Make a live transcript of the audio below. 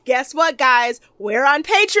Guess what, guys? We're on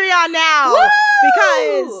Patreon now! Woo!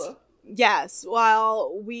 Because, yes,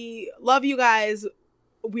 while we love you guys,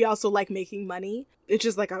 we also like making money. It's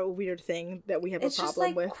just like a weird thing that we have a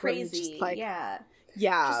problem with. Crazy. Just like, yeah.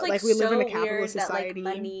 Yeah, Just, like we live in a so capitalist weird society. That,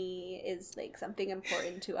 like, money is like something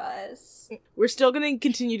important to us. We're still going to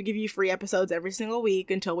continue to give you free episodes every single week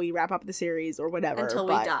until we wrap up the series or whatever. Until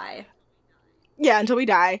we die. Yeah, until we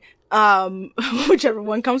die. Whichever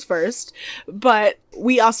one comes first. But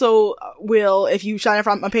we also will, if you sign up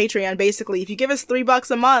on Patreon, basically, if you give us $3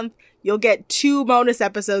 a month, you'll get 2 bonus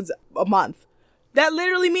episodes a month. That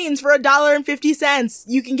literally means for $1.50,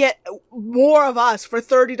 you can get more of us for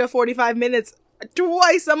 30 to 45 minutes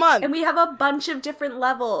twice a month. And we have a bunch of different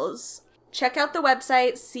levels. Check out the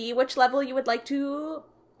website, see which level you would like to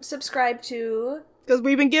subscribe to. Because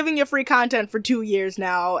we've been giving you free content for 2 years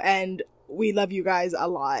now, and we love you guys a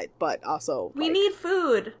lot, but also, we need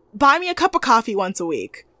food. Buy me a cup of coffee once a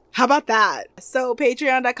week. How about that? So,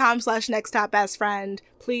 patreon.com/nexttopbestfriend.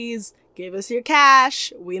 Please give us your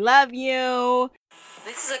cash. We love you.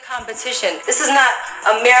 This is a competition. This is not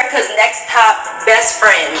America's Next Top Best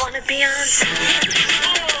Friend. Wanna be on?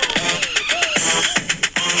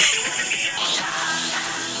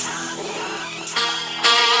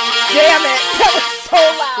 Damn it! That was so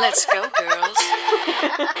loud. Let's go, girls.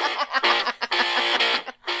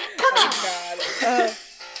 Come on. God.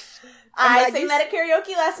 I sang that at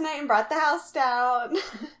karaoke last night and brought the house down.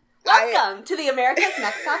 Welcome to the America's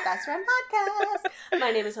Next Top Best Friend podcast.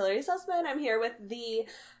 My name is Hillary Sussman. I'm here with the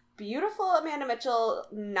beautiful Amanda Mitchell,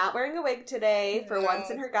 not wearing a wig today for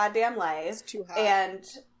once in her goddamn life. It's too hot. And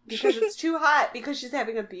because it's too hot, because she's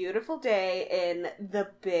having a beautiful day in the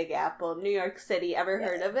Big Apple, New York City. Ever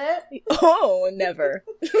heard of it? Oh, never.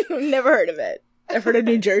 Never heard of it. I've heard of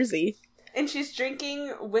New Jersey. And she's drinking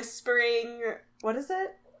Whispering, what is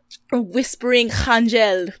it? Whispering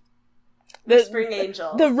Angel. Whispering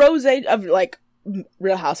Angel. The rosé of, like,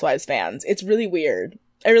 Real Housewives fans. It's really weird.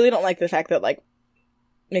 I really don't like the fact that, like,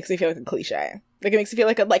 makes me feel like a cliche. Like, it makes me feel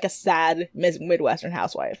like a sad Midwestern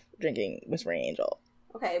housewife drinking Whispering Angel.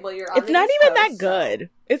 Okay, well, you're on It's not even that good.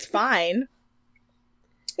 It's fine.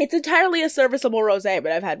 It's entirely a serviceable rosé,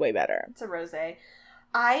 but I've had way better. It's a rosé.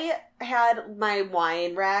 I had my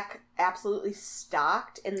wine rack absolutely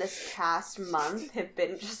stocked in this past month. Have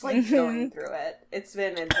been just like going through it. It's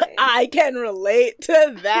been insane. I can relate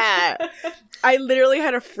to that. I literally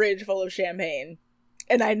had a fridge full of champagne,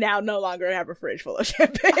 and I now no longer have a fridge full of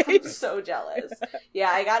champagne. I'm so jealous. Yeah,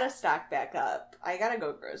 I gotta stock back up. I gotta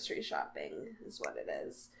go grocery shopping, is what it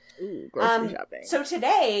is. Ooh, grocery shopping. So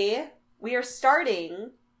today, we are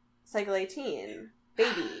starting Cycle 18.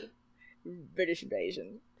 Baby. British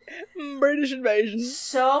invasion. British invasion.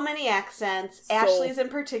 So many accents. Ashley's in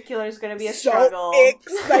particular is going to be a so struggle.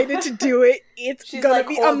 Excited to do it. It's She's gonna like,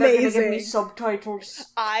 be they're amazing. gonna give me subtitles.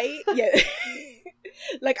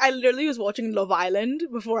 Like, I literally was watching Love Island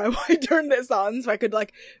before I turned this on, so I could,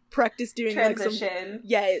 like, practice doing, transition.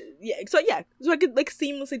 Like, so I could, like,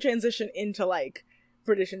 seamlessly transition into, like,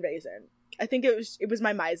 British invasion. I think it was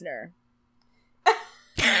my Meisner.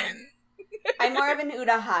 I'm more of an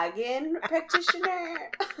Uta Hagen practitioner.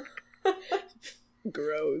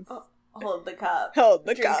 Gross. Hold the cup. Hold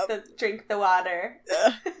the cup. Drink the water.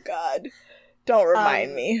 God. Don't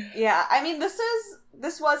remind me. Yeah, I mean, this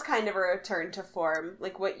was kind of a return to form,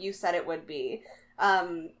 like what you said it would be,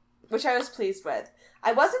 which I was pleased with.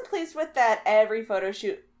 I wasn't pleased with that every photo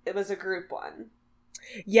shoot, it was a group one.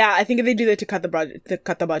 Yeah, I think they do that to cut the budget.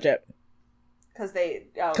 Because they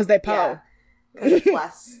po. Yeah, because it's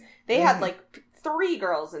less. They had, like, 3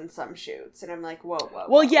 girls in some shoots, and I'm like, whoa.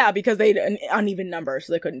 Well, yeah, because they had an uneven number,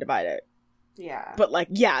 so they couldn't divide it. Yeah. But, like,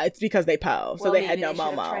 yeah, it's because they po, so they had no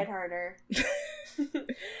Momo. Tried harder. Maybe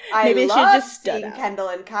I they loved just seeing out. Kendall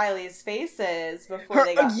and Kylie's faces before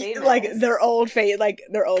they got famous. Like, their old face, like,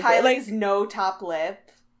 their old Kylie's no top lip.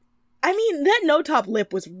 I mean, that no top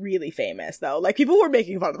lip was really famous, though. Like, people were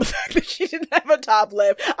making fun of the fact that she didn't have a top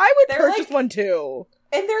lip. I would purchase one, too.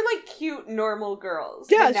 And they're, like, cute, normal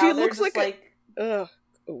girls. Yeah, she looks like ugh.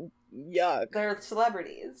 Yuck. They're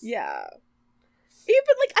celebrities. Yeah.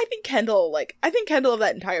 Even, like, I think Kendall of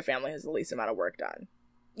that entire family has the least amount of work done.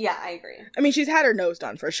 Yeah, I agree. I mean, she's had her nose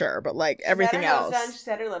done for sure, but, like, everything else. She's had her nose done, she's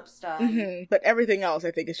had her lips done. Mm-hmm. But everything else,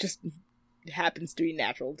 I think, is just happens to be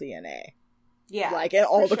natural DNA. Yeah. Like, and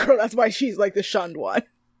all the girls, that's why she's, like, the shunned one.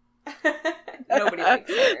 Nobody likes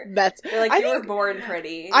her. They're like, you were born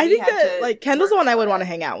pretty. I think that, like, Kendall's the one I would want to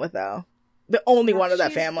hang out with, though. The only one of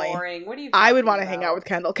that family. Boring. What are you I would want to hang out with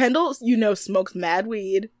Kendall. Kendall, smokes mad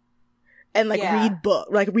weed and, like,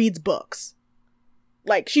 reads books.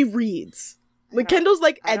 Like, she reads. Like, Kendall's,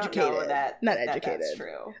 like, I educated. Don't know that, Not that educated. That's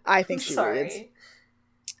true. I think she reads.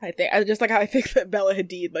 I just like how I think that Bella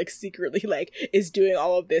Hadid, like, secretly, like, is doing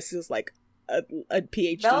all of this as, like, a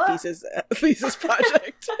PhD thesis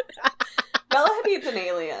project. Bella Hadid's an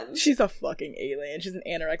alien. She's a fucking alien. She's an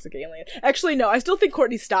anorexic alien. Actually, no, I still think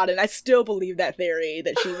Courtney Stodden. I still believe that theory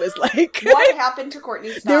that she was like... What happened to Courtney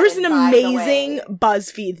Stodden? There was an amazing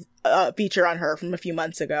BuzzFeed feature on her from a few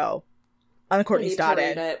months ago. On Courtney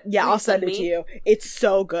Stodden. Yeah, I'll send it to you. It's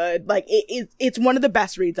so good. Like, it's one of the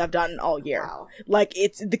best reads I've done all year. Wow. Like,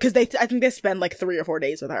 it's... Because I think they spend, like, 3 or 4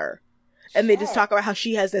 days with her. And they just talk about how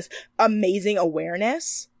she has this amazing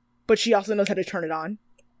awareness, but she also knows how to turn it on.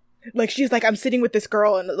 Like, she's like, I'm sitting with this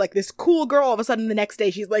girl, and, like, this cool girl, all of a sudden, the next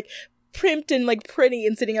day, she's, like, primped and, like, pretty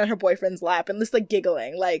and sitting on her boyfriend's lap and just, like,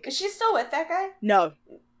 giggling. Like... Is she still with that guy? No.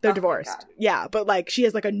 They're divorced. Yeah, but, like, she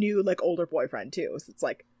has, like, a new, like, older boyfriend, too. So it's,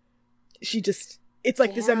 like, she just... It's,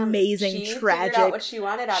 like, this amazing, tragic... Figured out what she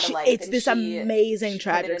wanted out of life. It's this amazing,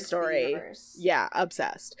 tragic story. Yeah,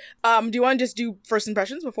 obsessed. Do you want to just do first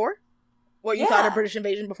impressions before? What you thought of British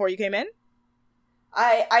Invasion before you came in?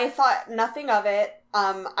 I thought nothing of it.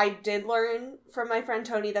 I did learn from my friend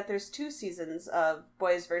Tony that there's 2 seasons of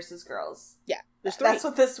Boys versus Girls. Yeah, there's 3. That's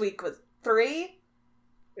what this week was. 3?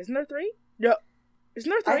 Isn't there 3? No. Isn't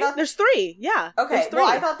there 3? There's 3, yeah. Okay, well,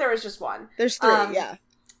 I thought there was just 1. There's 3, yeah.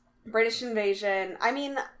 British Invasion, I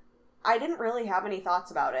mean, I didn't really have any thoughts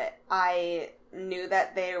about it. I knew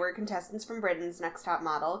that they were contestants from Britain's Next Top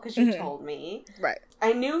Model, because you told me. Right.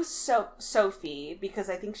 I knew Sophie, because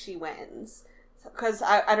I think she wins. Because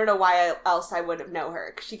I don't know why else I would have known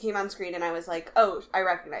her. Cause she came on screen and I was like, oh, I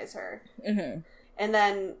recognize her. Mm-hmm. And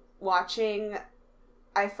then watching,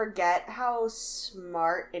 I forget how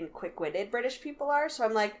smart and quick-witted British people are. So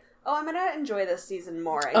I'm like, oh, I'm going to enjoy this season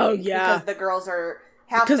more. I think, because the girls are...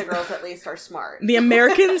 Half the girls, at least, are smart. The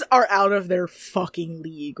Americans are out of their fucking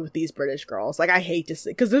league with these British girls. Like, I hate to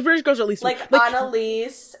say... Because the British girls are at least... Like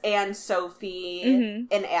Annalise and Sophie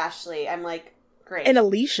and Ashley. I'm like, great. And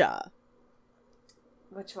Alicia.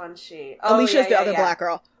 Which one's she? Oh, Alicia's the other black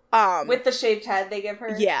girl. With the shaved head they give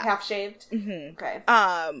her? Yeah. Half shaved? Mm-hmm.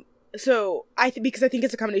 Okay. So, because I think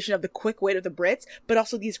it's a combination of the quick wit of the Brits, but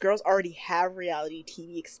also these girls already have reality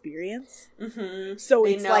TV experience. Mm-hmm. So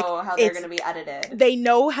they know how they're going to be edited. They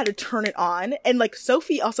know how to turn it on. And, like,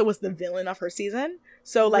 Sophie also was the villain of her season.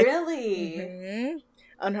 So, like... Really? Mm-hmm.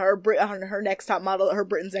 On her Next Top Model, her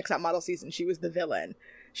Britain's Next Top Model season, she was the villain.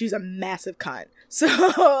 She was a massive cunt. So...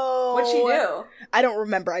 What'd she do? I don't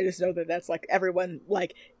remember. I just know that that's, like, everyone,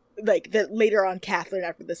 like that later on, Catherine,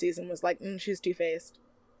 after the season, was like, she's two-faced.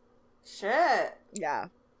 Shit. Yeah.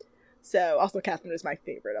 So, also, Catherine is my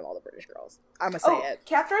favorite of all the British girls. I'm gonna say it.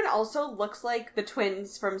 Catherine also looks like the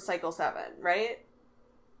twins from Cycle 7, right?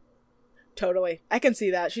 Totally. I can see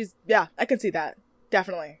that. I can see that.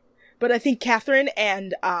 Definitely. But I think Catherine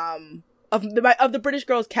and, of the British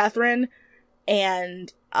girls, Catherine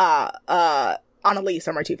and, Annalise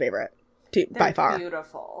are my 2 favorite. By far.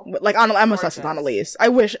 Beautiful. Like, I'm obsessed with Annalise.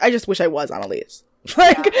 I just wish I was Annalise.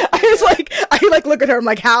 Like, yeah. I look at her, I'm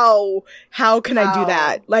like, how can I do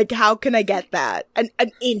that? Like, how can I get that? An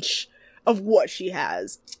inch of what she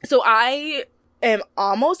has. So I am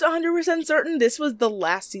almost 100% certain this was the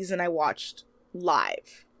last season I watched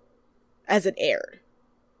live as it aired.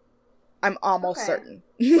 I'm almost certain.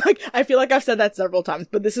 Like, I feel like I've said that several times,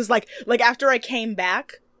 but this is like after I came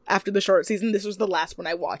back after the short season, this was the last one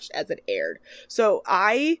I watched as it aired. So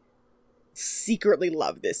I secretly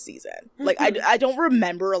love this season. Like, I don't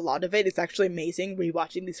remember a lot of it. It's actually amazing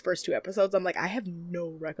rewatching these first 2 episodes. I'm like, I have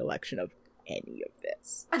no recollection of any of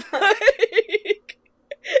this. Like,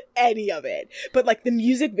 any of it. But, like, the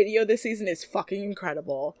music video this season is fucking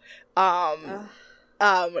incredible. There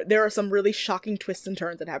are some really shocking twists and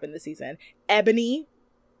turns that happen this season. Ebony,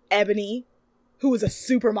 who is a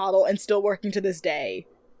supermodel and still working to this day.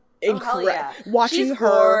 Watching she's her,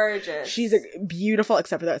 gorgeous. She's beautiful,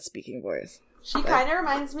 except for that speaking voice. She kind of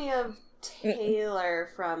reminds me of Taylor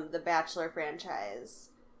from the Bachelor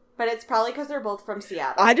franchise, but it's probably because they're both from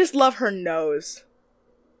Seattle. I just love her nose.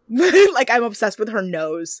 Like, I'm obsessed with her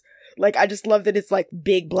nose. Like, I just love that it's, like,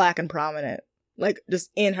 big, black, and prominent. Like,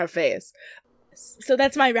 just in her face. So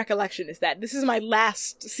that's my recollection, is that this is my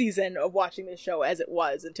last season of watching this show as it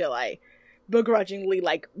was until I begrudgingly,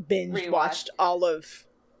 like, binge-watched all of...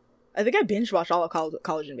 I think I binge-watched all of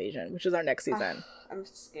College Invasion, which is our next season. I'm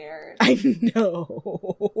scared. I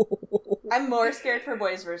know. I'm more scared for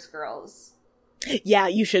Boys vs. Girls. Yeah,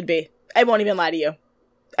 you should be. I won't even lie to you.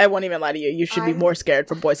 I won't even lie to you. You should be more scared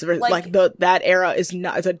for Boys vs. Like that era is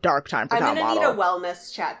a dark time for top model. I'm gonna need a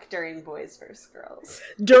wellness check during Boys vs. Girls.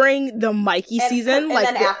 During the Mikey season, and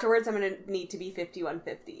then afterwards, I'm gonna need to be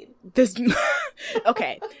 51-15. This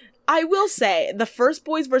okay. I will say the first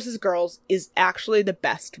Boys vs. Girls is actually the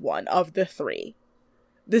best one of the three.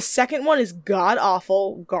 The second one is god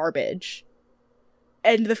awful garbage,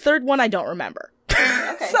 and the third one I don't remember.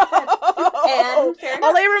 Okay, so, and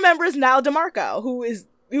all I remember is Niall DeMarco,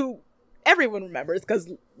 who everyone remembers because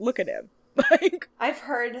look at him. Like I've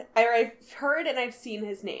heard and I've seen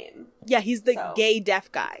his name. Yeah, he's the gay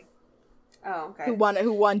deaf guy. Oh, okay.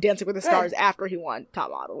 Who won Dancing with the Stars after he won Top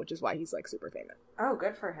Model, which is why he's like super famous. Oh,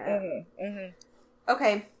 good for him.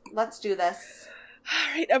 Okay, let's do this.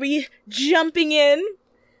 All right, are we jumping in?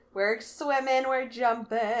 We're swimming, we're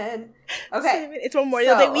jumping. Okay. It's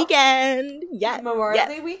Memorial Day weekend. Yeah. Memorial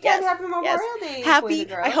Day weekend. Yes. Happy Memorial Day.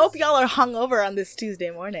 Happy. I hope y'all are hungover on this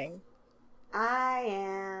Tuesday morning. I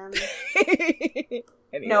am.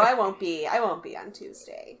 Anyway. No, I won't be. I won't be on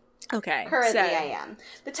Tuesday. Okay. Currently, I am.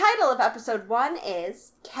 The title of episode 1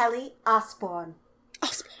 is Kelly Osborne.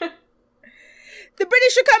 Osborne. The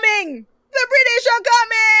British are coming! The British are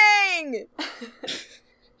coming!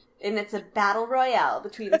 And it's a battle royale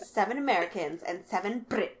between 7 Americans and 7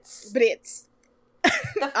 Brits. Brits.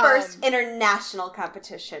 The first international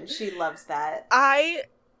competition. She loves that. I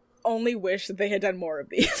only wish that they had done more of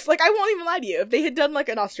these. Like, I won't even lie to you. If they had done, like,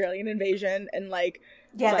 an Australian invasion and, like...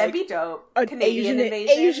 Yeah, that'd be dope. An Canadian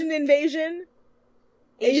invasion. Asian invasion.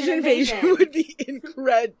 Asian invasion would be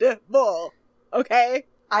incredible. Okay?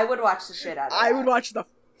 I would watch the shit out of that. I would watch the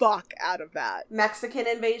fuck out of that. Mexican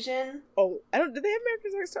invasion? Oh, did they have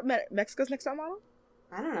Mexico's Next Top Model?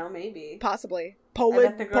 I don't know, maybe. Possibly.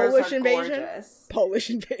 Polish invasion? Gorgeous. Polish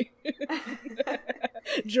invasion.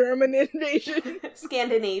 German invasion.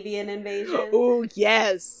 Scandinavian invasion. Oh,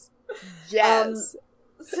 yes. Yes.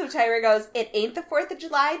 So Tyra goes, it ain't the 4th of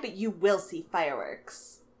July, but you will see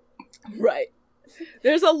fireworks. Right.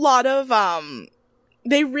 There's a lot of,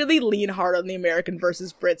 they really lean hard on the American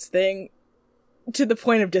versus Brits thing to the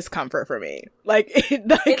point of discomfort for me. It's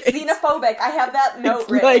xenophobic. I have that note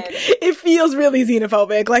written. Like, it feels really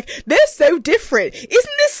xenophobic. Like, they're so different. Isn't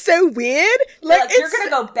this so weird? Like you're gonna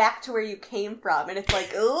go back to where you came from, and it's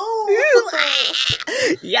like, ooh.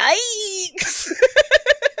 Yikes.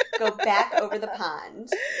 Go back over the pond.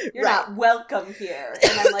 You're not welcome here.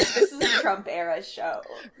 And I'm like, this is a Trump era show.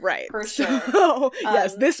 Right. For sure. So,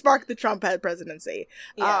 yes, this sparked the Trump presidency.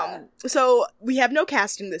 Yeah. So we have no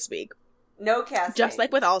casting this week. No casting. Just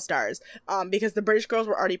like with All Stars. Because the British girls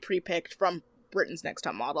were already pre-picked from Britain's Next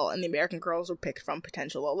Top Model, and the American girls were picked from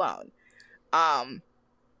Potential alone.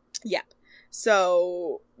 Yeah.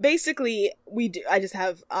 So basically, I just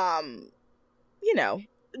have,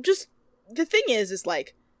 just the thing is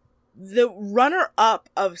like, the runner-up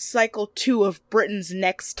of Cycle 2 of Britain's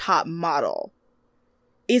Next Top Model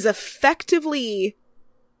is effectively,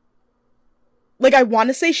 like, I want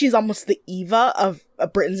to say she's almost the Eva of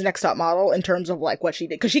Britain's Next Top Model in terms of, like, what she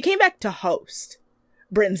did. Because she came back to host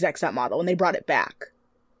Britain's Next Top Model, and they brought it back.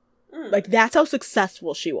 Like, that's how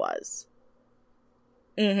successful she was.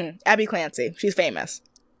 Abby Clancy. She's famous.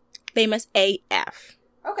 Famous AF.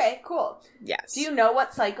 Okay, cool. Yes. Do you know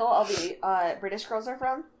what cycle all the British girls are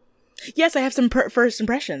from? Yes, I have some first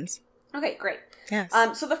impressions. Okay, great. Yes.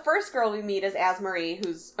 So the first girl we meet is Marie,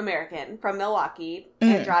 who's American, from Milwaukee,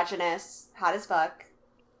 androgynous, hot as fuck.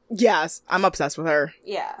 Yes, I'm obsessed with her.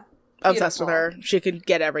 Yeah. Obsessed with her. She could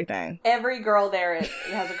get everything. Every girl there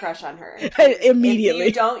has a crush on her. Immediately. If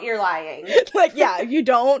you don't, you're lying. Like, yeah, if you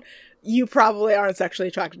don't, you probably aren't sexually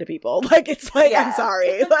attracted to people. Like, it's like, I'm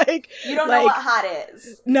sorry. Like, you don't know what hot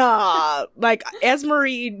is. Nah. Like,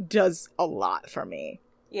 Marie does a lot for me.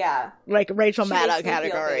 Yeah. Like, Rachel Maddow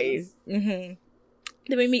category. Then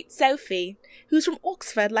we meet Sophie, who's from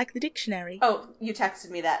Oxford, like the dictionary. Oh, you texted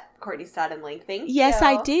me that Courtney Stodden link. Thank you. Yes,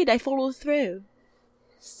 I did. I followed through.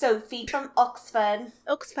 Sophie from Oxford.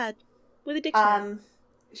 Oxford. With a dictionary.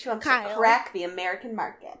 She wants to crack the American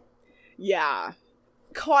market. Yeah.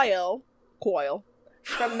 Coil.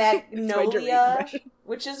 From Magnolia,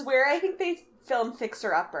 which is where I think they filmed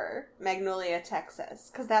Fixer Upper, Magnolia, Texas,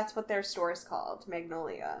 because that's what their store's called,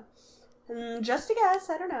 Magnolia. Just a guess,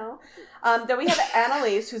 I don't know. Then we have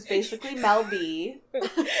Annalise, who's basically Mel B.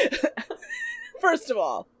 First of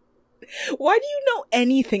all, why do you know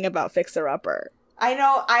anything about Fixer Upper? I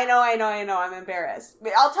know. I'm embarrassed.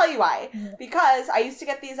 I'll tell you why. Because I used to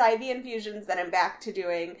get these IV infusions that I'm back to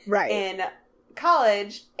doing in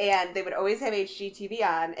college, and they would always have HGTV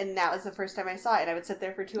on, and that was the first time I saw it, and I would sit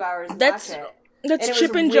there for 2 hours and watch it. That's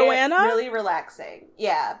Chip and Joanna? Really relaxing.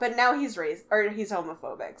 Yeah, but now he's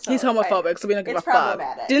homophobic. So he's homophobic, so we don't give a fuck. It's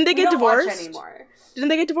problematic. Didn't they get divorced? Anymore. Didn't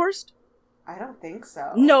they get divorced? I don't think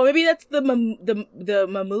so. No, maybe that's the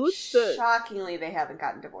Mahmoods? Shockingly, they haven't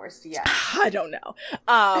gotten divorced yet. I don't know.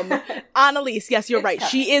 Annalise, yes, you're right. Coming.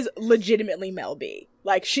 She is legitimately Mel B.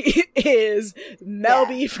 Like, she is Mel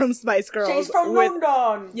B from Spice Girls. She's from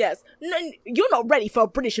London. Yes. No, you're not ready for a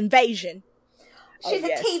British invasion. She's a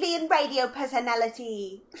TV and radio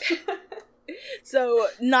personality. So,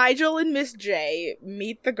 Nigel and Miss J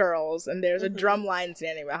meet the girls, and there's a drum line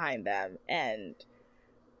standing behind them, and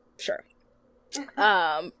sure.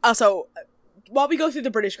 Also, while we go through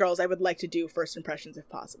the British girls, I would like to do first impressions if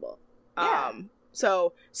possible. Yeah.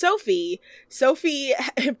 So, Sophie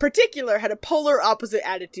in particular had a polar opposite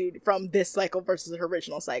attitude from this cycle versus her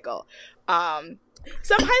original cycle.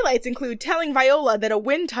 Some highlights include telling Viola that a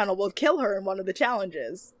wind tunnel will kill her in one of the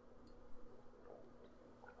challenges.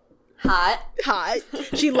 Hot.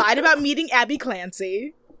 She lied about meeting Abby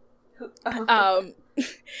Clancy.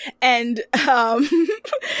 And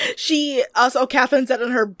she also, Catherine said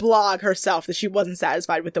on her blog herself that she wasn't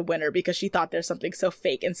satisfied with the winner because she thought there's something so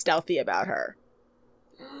fake and stealthy about her.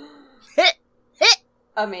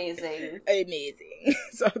 Amazing.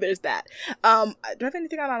 So there's that. Do I have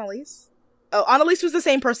anything on Annalise? Oh, Annalise was the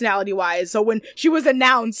same personality-wise, so when she was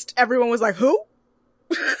announced, everyone was like, who?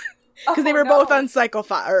 Because they were both on Cycle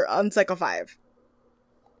 5.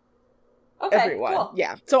 Okay, everyone. Cool.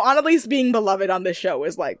 Yeah. So Annalise being beloved on this show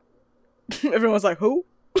is like, everyone was like, who?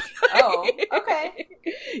 Oh, okay.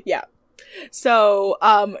 Yeah. So,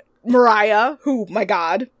 Mariah, who, my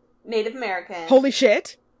God. Native American. Holy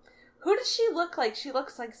shit. Who does she look like? She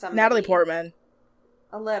looks like somebody. Natalie Portman.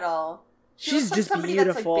 A little. She's looks like just somebody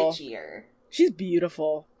beautiful. That's like bitchier. She's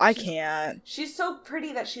beautiful. I can't. She's so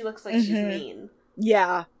pretty that she looks like she's mean.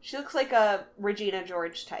 Yeah. She looks like a Regina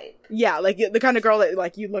George type. Yeah, like the kind of girl that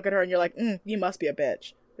like you look at her and you're like, you must be a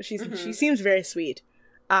bitch. But she seems very sweet.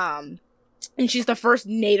 And she's the first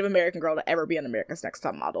Native American girl to ever be on America's Next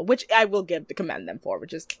Top Model, which I will commend them for,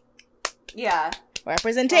 which is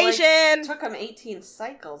representation. Well, it took them 18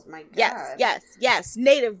 cycles. My God. Yes.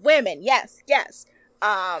 Native women. Yes.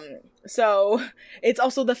 So it's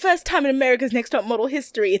also the first time in America's Next Top Model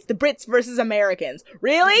history. It's the Brits versus Americans.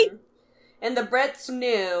 Really? Mm-hmm. And the Brits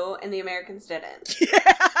knew, and the Americans didn't.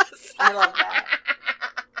 Yes! I love that.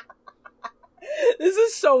 This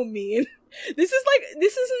is so mean. This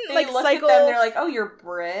isn't like look cycle... at them, they're like, oh, you're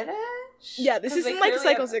British? Yeah, this isn't like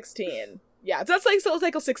Cycle 16. Yeah, it's not like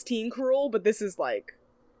Cycle 16 cruel, but this is like,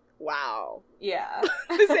 wow. Yeah.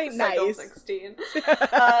 This ain't Cycle nice. 16.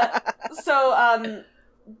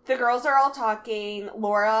 The girls are all talking.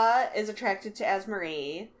 Laura is attracted to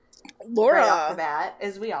Asmarie. Laura. Right off the bat,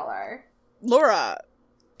 as we all are. Laura,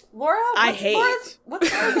 what's Laura's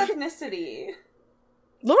ethnicity?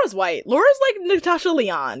 Laura's white. Laura's like Natasha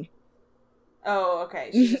Lyonne. Oh, okay.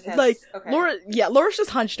 She just has, like, okay. Laura's just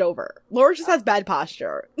hunched over. Laura just has bad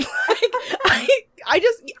posture.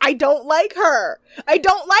 I don't like her.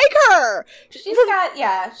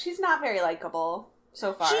 She's not very likable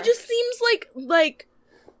so far. She just seems like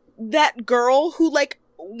that girl who, like,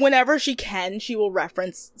 whenever she can, she will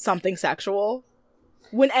reference something sexual.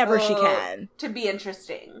 Whenever she can. To be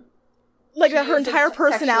interesting. Like, her entire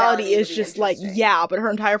personality is just like, yeah, but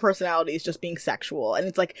her entire personality is just being sexual, and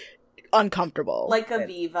it's, like, uncomfortable. Like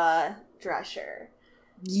Aviva Drescher's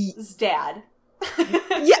dad.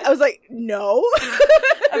 Yeah, I was like, no.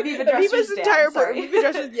 Aviva Drescher's dad. Aviva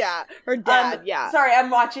Drescher's, yeah. Her dad, yeah. Sorry, I'm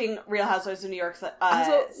watching Real Housewives of New York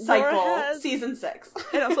cycle season 6.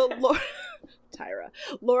 And also,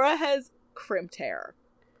 Laura has crimped hair.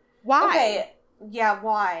 Why? Okay. Yeah,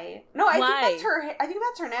 why? No, I think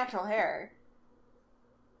that's her natural hair.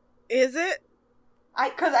 Is it?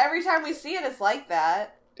 Because every time we see it, it's like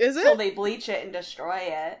that. Is it? Until they bleach it and destroy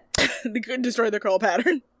it. They could destroy the curl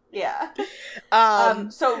pattern. Yeah.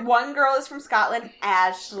 So one girl is from Scotland,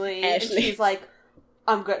 Ashley. And she's like,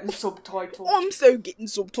 I'm getting subtitled. I'm so getting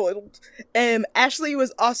subtitled. Ashley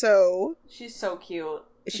was also... She's so cute.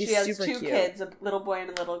 She has super two cute. kids, a little boy and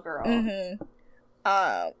a little girl. Mm-hmm.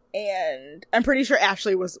 And I'm pretty sure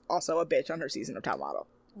Ashley was also a bitch on her season of Top Model.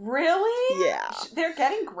 Really? Yeah. They're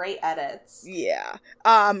getting great edits. Yeah.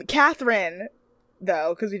 Catherine,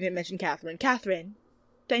 though, because we didn't mention Catherine. Catherine.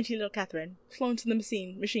 Dainty little Catherine. Florence in the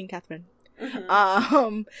machine Catherine.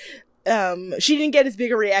 Mm-hmm. She didn't get as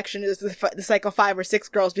big a reaction as the Cycle 5 or 6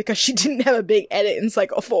 girls because she didn't have a big edit in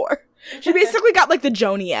Cycle 4. She basically got, like, the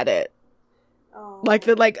Joni edit. Oh.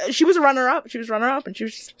 She was a runner-up. She was runner-up, and she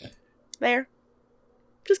was just there.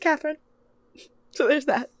 Just Catherine. So there's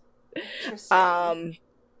that.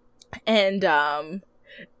 And,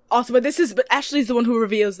 also, but Ashley's the one who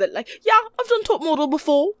reveals that, like, yeah, I've done top model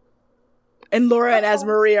before. And Laura and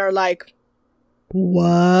Asmarie are like,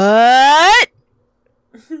 what?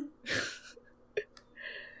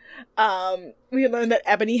 We learned that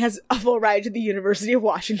Ebony has a full ride to the University of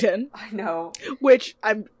Washington. I know. Which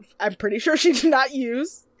I'm pretty sure she did not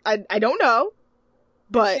use. I don't know.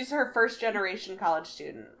 But she's her first generation college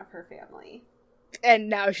student of her family. And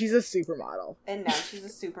now she's a supermodel.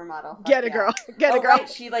 Get a girl. Get a girl.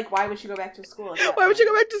 Right. Why would she go back to school? Why would she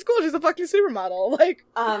go back to school? She's a fucking supermodel. Like,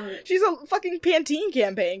 she's a fucking Pantene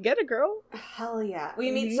campaign. Get a girl. Hell yeah.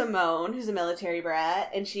 We meet Simone, who's a military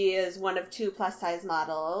brat, and she is one of 2 plus-size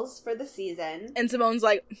models for the season. And Simone's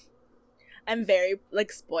like, I'm very,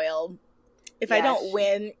 like, spoiled. If I don't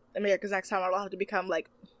win America's Next Top Model, I'll have to become, like,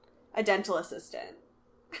 a dental assistant.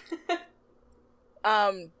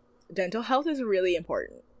 Dental health is really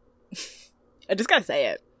important. I just gotta say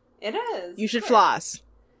it. It is. You should floss.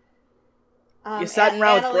 You're starting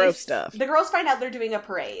around with gross stuff. The girls find out they're doing a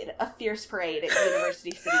parade. A fierce parade at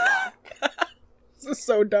University City Walk. This is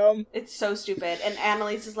so dumb. It's so stupid. And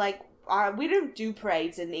Annalise is like, we don't do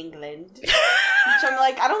parades in England. Which I'm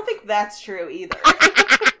like, I don't think that's true either.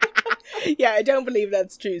 Yeah, I don't believe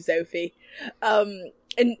that's true, Sophie.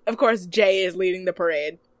 And of course, Jay is leading the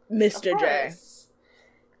parade. Mr. J.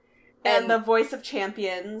 And the voice of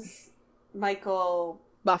champions, Michael...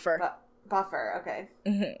 Buffer. Buffer, okay.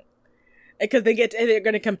 Mm-hmm. Because they're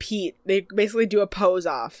going to compete. They basically do a pose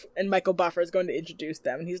off, and Michael Buffer is going to introduce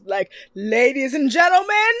them. And he's like, ladies and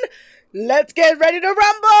gentlemen, let's get ready to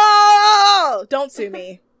rumble! Don't sue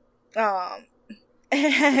me.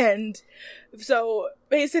 And so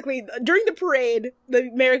basically, during the parade, the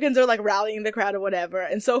Americans are like rallying the crowd or whatever,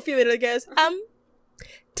 and Sophie literally goes,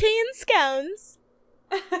 tea and scones.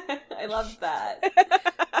 I love that.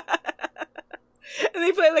 And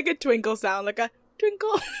they play like a twinkle sound, like a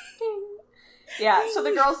twinkle. Yeah, so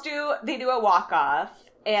the girls do a walk-off,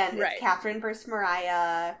 and it's Catherine versus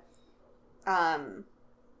Mariah.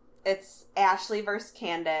 It's Ashley versus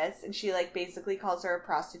Candace, and she like basically calls her a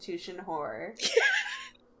prostitution whore.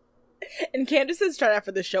 And Candace has tried out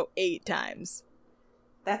for the show 8 times.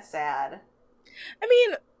 That's sad. I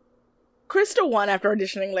mean, Krista won after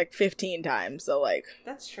auditioning like 15 times, so like...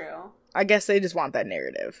 That's true. I guess they just want that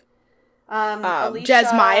narrative. Alicia...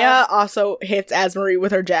 Jasmaya also hits Asmarie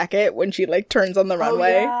with her jacket when she like turns on the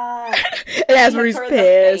runway. Yeah. And Asmarie's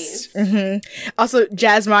pissed. Mm-hmm. Also,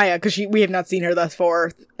 Jasmaya, because we have not seen her thus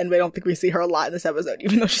far, and we don't think we see her a lot in this episode,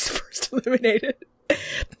 even though she's first eliminated.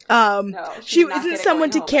 No, she isn't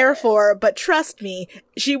someone to care for, but trust me,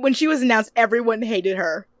 when she was announced, everyone hated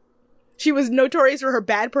her. She was notorious for her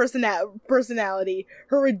bad personality,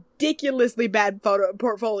 her ridiculously bad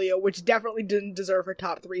portfolio, which definitely didn't deserve her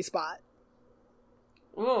top 3 spot.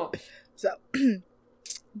 Ooh. So,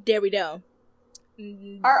 there we go.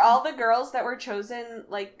 Are all the girls that were chosen,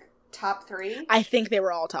 like, top 3? I think they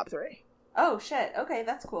were all top 3. Oh, shit. Okay,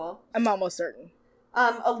 that's cool. I'm almost certain.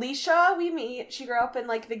 Alicia, we meet. She grew up in,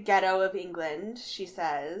 like, the ghetto of England, she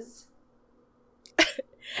says.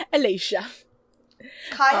 Alicia.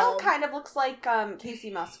 Kyle kind of looks like,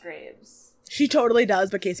 Casey Musgraves. She totally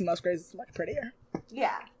does, but Casey Musgraves is much prettier.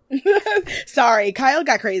 Yeah. Sorry, Kyle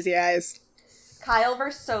got crazy eyes. Kyle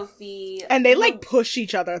versus Sophie. And they, like, push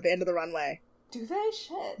each other at the end of the runway. Do they?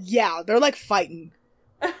 Shit. Yeah, they're, like, fighting.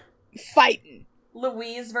 Fighting.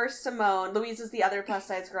 Louise versus Simone. Louise is the other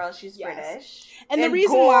plus-size girl. She's British. And the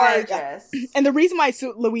reason why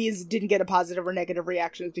Louise didn't get a positive or negative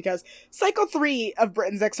reaction is because Cycle 3 of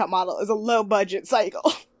Britain's Next Top Model is a low-budget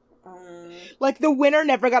cycle. Like, the winner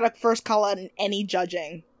never got a first call out in any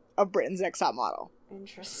judging of Britain's Next Top Model.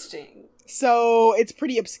 Interesting. So, it's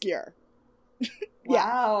pretty obscure.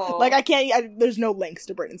 Wow. Yeah. Like, there's no links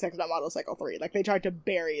to Britain's Next Top Model Cycle 3. Like, they tried to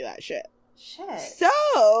bury that shit.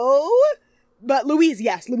 So... But Louise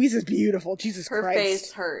is beautiful. Jesus Christ. Her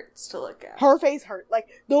face hurts to look at. Her face hurt. Like,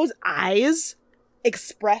 those eyes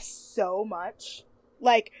express so much.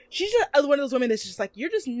 Like, she's just one of those women that's just like,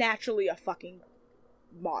 you're just naturally a fucking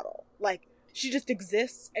model. Like, she just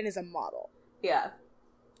exists and is a model. Yeah.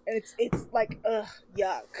 And it's like, ugh,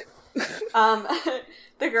 yuck.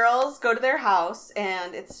 The girls go to their house,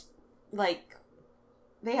 and it's, like,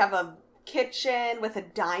 they have a kitchen with a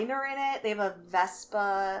diner in it. They have a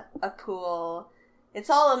Vespa, a pool. It's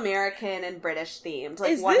all American and British themed.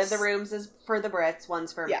 Like, one of the rooms is for the Brits,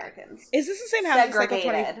 one's for Americans. Is this the same house as Cycle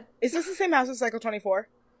 20? Is this the same house as Cycle 24?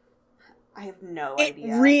 I have no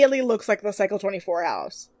idea. It really looks like the Cycle 24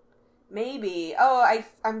 house. Maybe. Oh,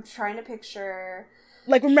 I'm trying to picture.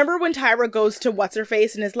 Like, remember when Tyra goes to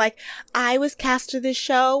What's-Her-Face and is like, I was cast to this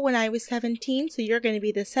show when I was 17, so you're going to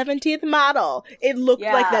be the 17th model. It looked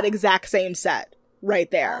like that exact same set right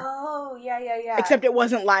there. Oh, yeah. Except it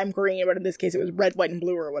wasn't lime green, but in this case it was red, white, and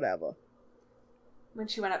blue or whatever. When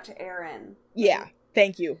she went up to Erin. Yeah,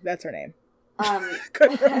 thank you. That's her name.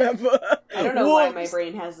 Couldn't remember. I don't know why my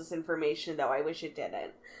brain has this information, though. I wish it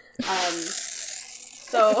didn't.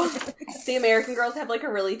 So, the American girls have, like,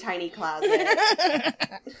 a really tiny closet.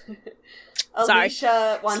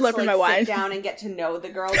 Alicia wants to, like, sit down and get to know the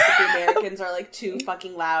girls, but the Americans are, like, too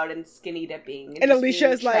fucking loud and skinny dipping. And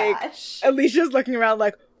Alicia's like, Alicia's looking around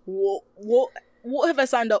like, what have I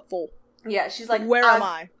signed up for? Yeah, she's like, where am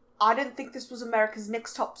I? I didn't think this was America's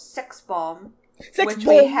Next Top Sex Bomb. Which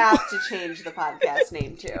we have to change the podcast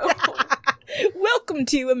name to. Welcome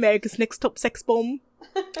to America's Next Top Sex Bomb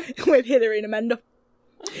with Hillary and Amanda.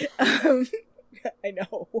 I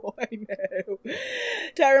know.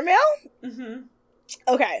 Tyra Mail? Mm-hmm.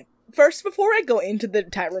 Okay. First, before I go into the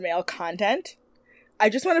Tyra Mail content, I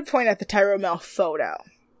just want to point out the Tyra Mail photo.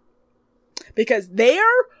 Because they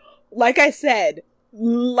are, like I said,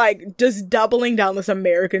 like, just doubling down this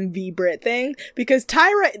American V-Brit thing. Because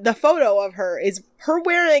Tyra, the photo of her is her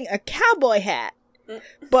wearing a cowboy hat,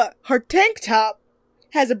 but her tank top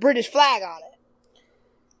has a British flag on it.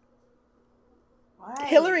 Why?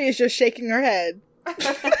 Hillary is just shaking her head.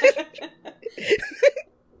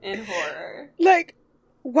 In horror. Like,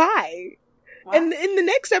 why? What? And in the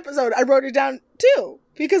next episode, I wrote it down too.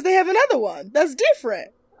 Because they have another one that's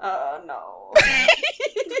different. Oh, no.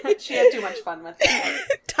 She had too much fun with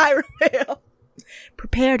it. Tyra Mail.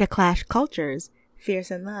 Prepare to clash cultures.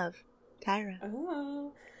 Fierce in love. Tyra.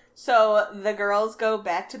 Ooh. So, the girls go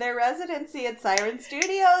back to their residency at Siren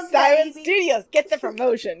Studios. Siren Studios! Get the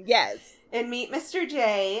promotion, yes. And meet Mr.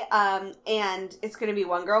 J, and it's going to be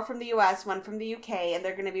one girl from the US, one from the UK, and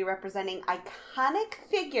they're going to be representing iconic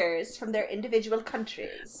figures from their individual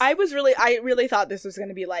countries. I really thought this was going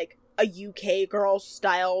to be like a UK girl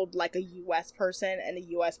styled like a US person and a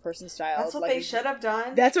US person styled. That's what like they should have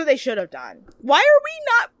done. That's what they should have done. Why are we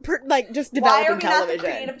not just developing television? Why are we not the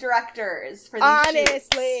creative directors for these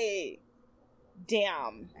Honestly. shoots?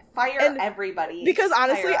 Damn. Fire everybody. Because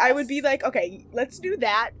honestly, I would be like, okay, let's do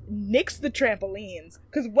that. Nix the trampolines.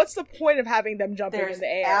 Because what's the point of having them jumping in the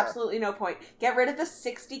air? There's absolutely no point. Get rid of the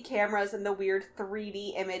 60 cameras and the weird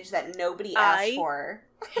 3D image that nobody asked for.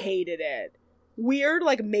 Hated it. Weird,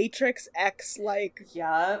 like, Matrix X, like...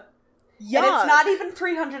 Yup. And it's not even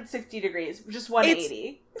 360 degrees, just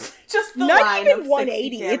 180. Just the not line even of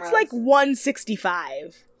 180. It's like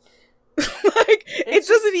 165. Like, it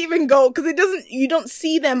doesn't even go, because you don't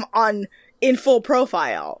see them in full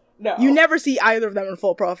profile. No. You never see either of them in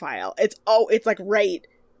full profile. It's like right.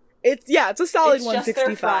 It's a solid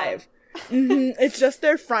 165. Mm-hmm. It's just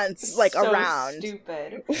their fronts, like, so around.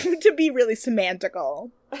 Stupid. To be really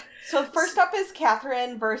semantical. So first up is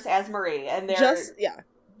Catherine versus Asmarie, and they're...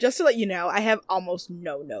 Just to let you know, I have almost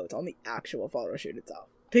no notes on the actual photo shoot itself.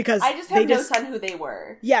 Because I just have notes on who they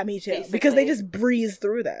were. Yeah, me too. Basically. Because they just breezed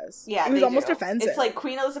through this. Yeah, it was almost offensive. It's like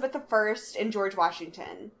Queen Elizabeth I and George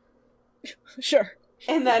Washington. Sure.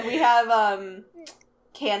 And then we have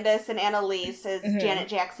Candace and Annalise as Janet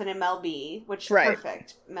Jackson and Mel B, which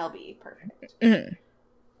perfect. Mel B, perfect.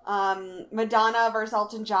 Mm-hmm. Madonna versus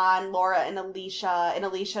Elton John, Laura and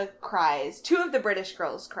Alicia cries. Two of the British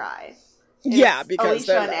girls cry. Because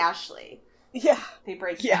Alicia and Ashley. Yeah. They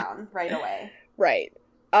break down right away. Right.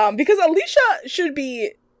 Because Alicia she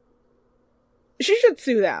should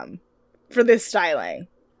sue them for this styling.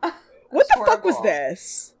 What the fuck was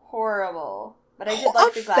this? Horrible. But I did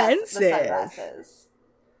like the sunglasses.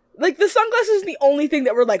 Like, the sunglasses is the only thing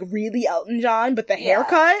that were, like, really Elton John, but the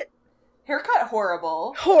haircut? Haircut,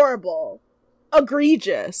 horrible. Horrible.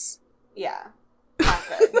 Egregious. Yeah. Not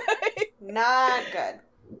good. Not good.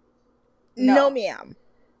 No ma'am.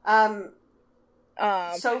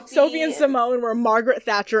 Sophie and Simone were Margaret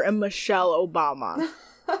Thatcher and Michelle Obama.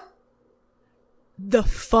 The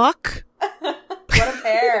fuck? What a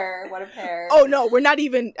pair. Oh no, we're not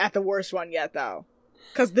even at the worst one yet though.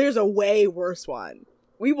 Because there's a way worse one.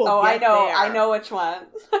 We will get there. I know which one.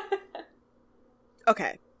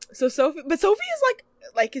 Okay. So Sophie is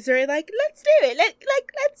like is very like, let's do it.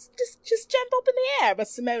 Let's just jump up in the air. But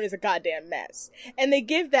Simone is a goddamn mess. And they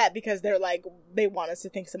give that because they're like, they want us to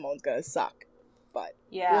think Simone's gonna suck. But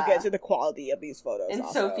we'll get to the quality of these photos. And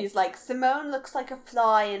also. Sophie's like, Simone looks like a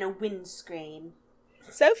fly in a windscreen.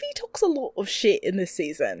 Sophie talks a lot of shit in this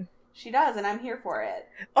season. She does, and I'm here for it.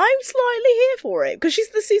 I'm slightly here for it, because she's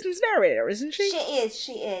the season's narrator, isn't she? She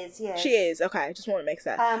is, yes. She is, okay, I just want to make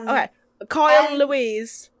that. Okay, Kyle and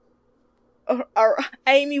Louise.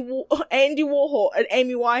 Andy Warhol and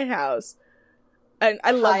Amy Winehouse. And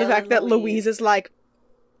I love the fact that Louise is like,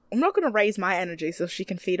 I'm not going to raise my energy so she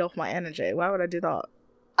can feed off my energy. Why would I do that?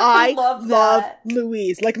 I love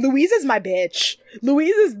Louise. Like, Louise is my bitch.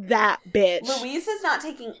 Louise is that bitch. Louise is not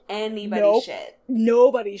taking anybody's shit.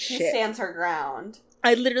 Nobody's shit. She stands her ground.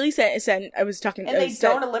 I literally sent I was talking... And they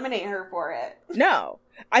don't eliminate her for it. No.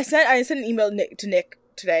 I sent an email to Nick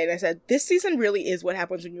today, and I said, this season really is what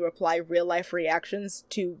happens when you apply real-life reactions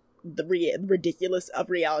to the ridiculous of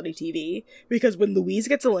reality TV. Because when Louise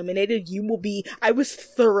gets eliminated, you will be... I was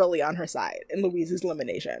thoroughly on her side in Louise's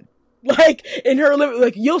elimination. Like, in her...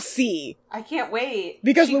 Like, you'll see. I can't wait.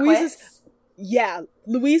 Because she Louise quits? is... Yeah.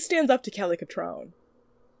 Louise stands up to Kelly Cuntrone.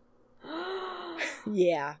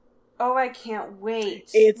 Yeah. Oh, I can't wait.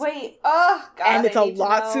 Oh, God. And it's a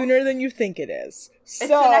lot sooner than you think it is. So, it's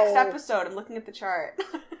the next episode. I'm looking at the chart.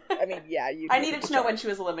 I mean, yeah. I needed to know when she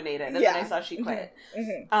was eliminated, and then I saw she quit.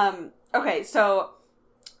 Mm-hmm. Okay, so...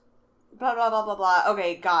 Blah, blah, blah, blah, blah.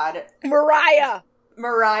 Okay, God. Mariah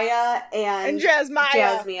and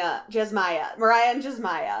Jasmia. Mariah and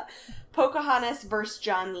Jasmia. Pocahontas versus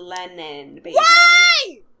John Lennon, baby.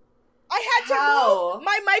 Why? I had to move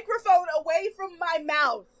my microphone away from my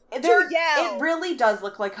mouth. It really does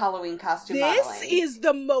look like Halloween costume modeling. This is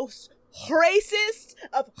the most racist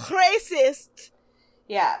of racist.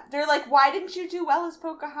 Yeah, they're like, why didn't you do well as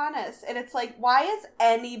Pocahontas? And it's like, why is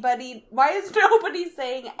nobody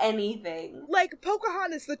saying anything? Like,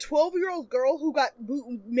 Pocahontas, the 12-year-old girl who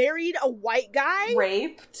married a white guy.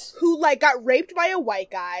 Raped. Who, like, got raped by a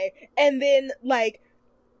white guy, and then, like,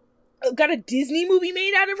 got a Disney movie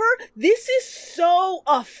made out of her. This is so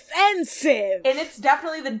offensive. And it's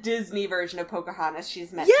definitely the Disney version of Pocahontas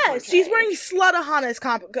she's meant to portray. She's wearing Slutahontas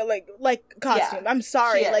costume. Yeah, I'm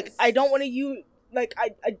sorry. Like, I don't want to use... Like,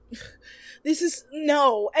 this is,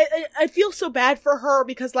 no. I feel so bad for her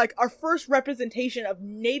because, like, our first representation of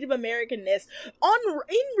Native Americanness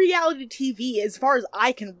in reality TV, as far as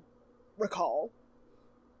I can recall.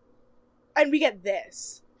 And we get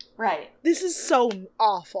this. Right. This is so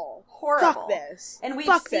awful. Horrible. Fuck this. And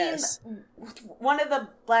we've seen one of the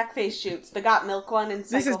blackface shoots, the Got Milk one in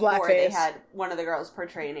Cycle 4, they had one of the girls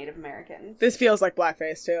portray a Native American. This feels like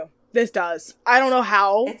blackface, too. This does. I don't know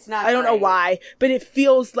how. It's not I don't know why, but it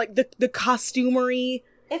feels like the costumery.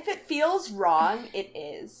 If it feels wrong, it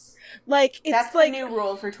is. Like, it's That's like... the new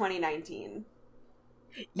rule for 2019.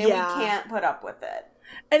 And we can't put up with it.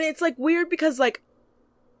 And it's, like, weird because, like,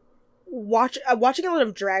 watching a lot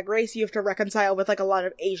of Drag Race, you have to reconcile with, like, a lot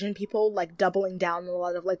of Asian people, like, doubling down on a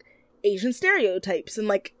lot of, like, Asian stereotypes and,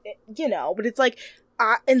 like, you know, but it's, like,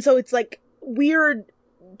 and so it's, like, weird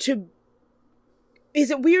to... Is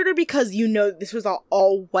it weirder because you know this was an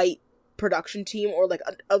all-white production team, or, like,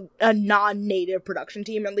 a non-native production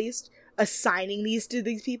team, at least, assigning these to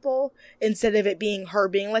these people, instead of it being her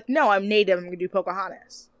being like, no, I'm native, I'm gonna do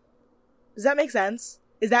Pocahontas? Does that make sense?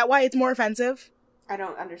 Is that why it's more offensive? I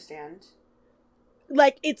don't understand.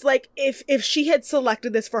 Like, it's like, if she had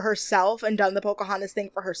selected this for herself and done the Pocahontas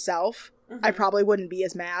thing for herself, I probably wouldn't be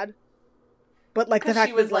as mad. But, like, the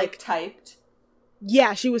fact she was, that, like, typed.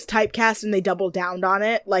 Yeah, she was typecast and they doubled down on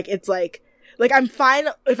it. Like, it's like, I'm fine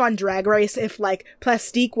if on Drag Race, if, like,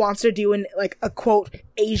 Plastique wants to do like, a, quote,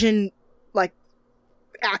 Asian, like,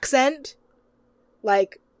 accent.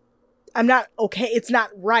 Like, I'm not okay. It's not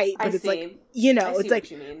right, but it's like, you know, it's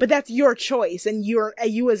like, but that's your choice, and you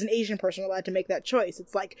as an Asian person are allowed to make that choice.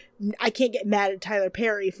 It's like, I can't get mad at Tyler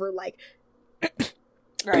Perry for, like,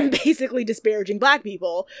 basically disparaging black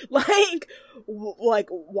people, like,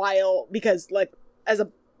 while, because, like, as a,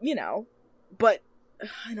 you know, but,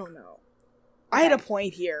 I don't know. Okay. I had a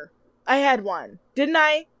point here. I had one. Didn't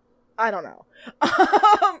I? I don't know.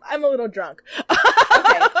 I'm a little drunk.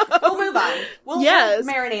 Okay, we'll move on. We'll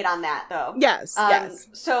marinate on that, though. Yes, yes.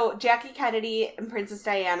 So, Jackie Kennedy and Princess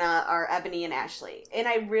Diana are Ebony and Ashley. And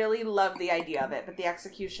I really love the idea of it, but the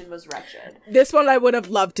execution was wretched. This one I would have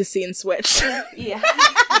loved to see switch. Yeah.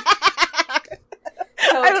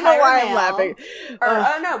 So I don't know why I'm laughing.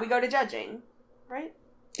 Oh, no, we go to judging, right?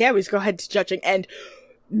 Yeah, we just go ahead to judging, and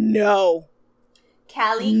no.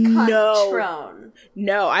 Callie Cuntrone.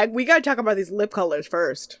 No, we gotta talk about these lip colors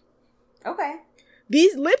first. Okay.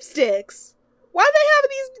 These lipsticks. Why do they have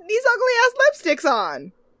these ugly ass lipsticks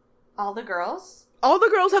on? All the girls? All the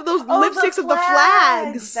girls have those lipsticks of the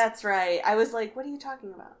flags. That's right. I was like, what are you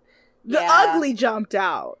talking about? The ugly jumped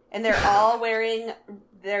out. And they're all wearing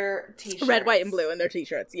their t-shirts. Red, white, and blue in their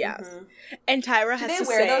t-shirts, yes. Mm-hmm. And Tyra has to say... Do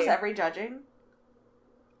they wear those every judging?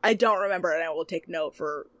 I don't remember, and I will take note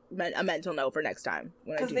for... a mental note for next time.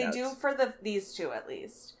 Because they do for these two, at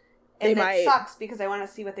least. And it sucks because I want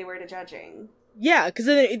to see what they were to judging. Yeah, because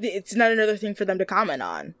then it's not another thing for them to comment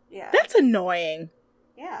on. Yeah. That's annoying.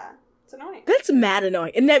 Yeah, it's annoying. That's mad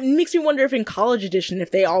annoying. And that makes me wonder if in college edition,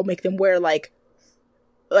 if they all make them wear, like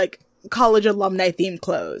college alumni themed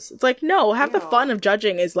clothes. It's like, no, half the fun of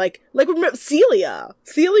judging is like remember Celia.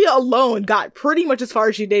 Celia alone got pretty much as far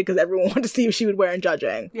as she did because everyone wanted to see if she would wear in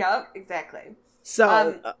judging. Yep, exactly.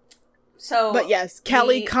 So, but yes,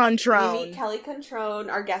 Kelly Cuntrone. We meet Kelly Cuntrone.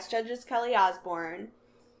 Our guest judge is Kelly Osborne.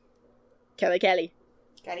 Kelly.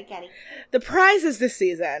 The prizes this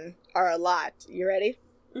season are a lot. You ready?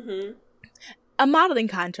 Mm-hmm. A modeling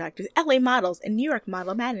contract with LA Models and New York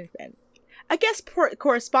Model Management. A guest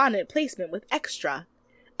correspondent placement with Extra.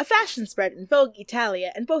 A fashion spread in Vogue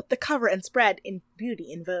Italia and both the cover and spread in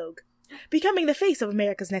Beauty in Vogue. Becoming the face of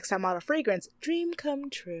America's Next Top Model fragrance, Dream Come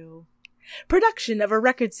True. Production of a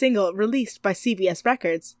record single released by CBS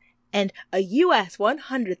Records. And a U.S.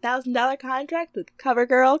 $100,000 contract with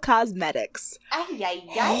CoverGirl Cosmetics.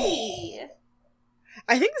 Ay.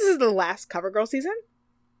 I think this is the last CoverGirl season.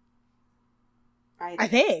 I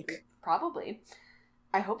think. Probably.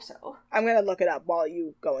 I hope so. I'm going to look it up while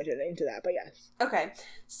you go into that, but yes. Okay.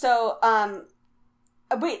 So,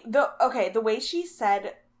 the way she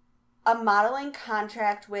said a modeling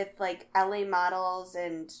contract with, like, LA Models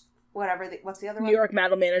and whatever, what's the other one? New York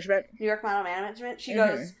Model Management. She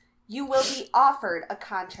goes, you will be offered a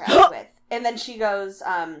contract with. And then she goes,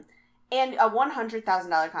 and a $100,000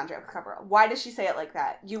 contract with CoverGirl. Why does she say it like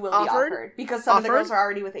that? You will be offered. Because some of the girls are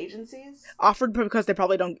already with agencies? Offered because they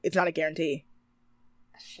probably don't, it's not a guarantee.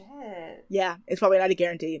 Shit. Yeah, it's probably not a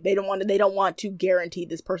guarantee. They don't want to guarantee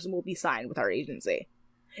this person will be signed with our agency.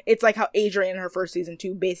 It's like how Adrienne in her first season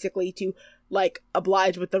too, basically to, like,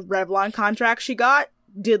 oblige with the Revlon contract she got,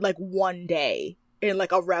 did, like, one day in,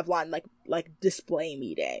 like, a Revlon, like display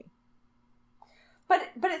meeting.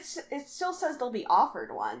 But it still says they'll be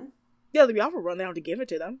offered one. Yeah, they'll be offered one. They don't have to give it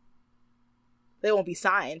to them. They won't be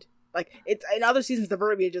signed. Like, it's in other seasons, the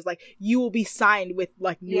verbiage is like, you will be signed with,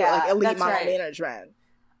 like, elite model management.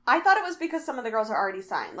 I thought it was because some of the girls are already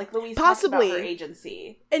signed. Like, Louise talks about her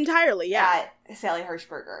agency. Entirely, yeah. At Sally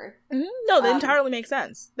Hershberger. Mm-hmm. No, that entirely makes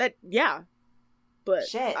sense. Yeah. But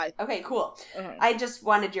shit. Okay, cool. Uh-huh. I just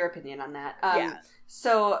wanted your opinion on that. Yeah.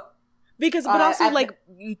 So... Because, but also, like,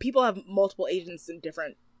 people have multiple agents in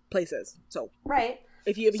different places, so... Right.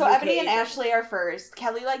 If you have so Ebony and Ashley are first.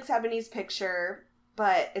 Kelly likes Ebony's picture,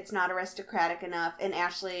 but it's not aristocratic enough, and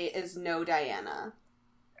Ashley is no Diana.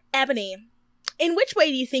 Ebony, in which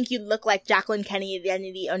way do you think you'd look like Jacqueline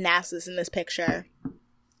Kennedy Onassis in this picture?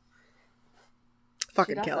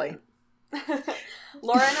 Fucking Kelly.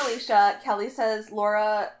 Laura and Alicia, Kelly says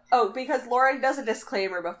because Laura does a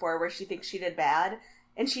disclaimer before where she thinks she did bad.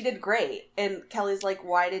 And she did great. And Kelly's like,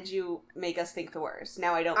 why did you make us think the worst?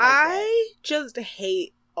 Now I don't like it. I just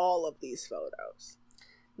hate all of these photos.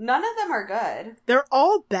 None of them are good. They're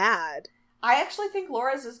all bad. I actually think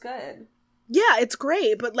Laura's is good. Yeah, it's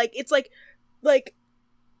great. But, like, it's like,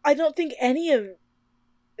 I don't think any of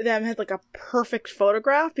them had, like, a perfect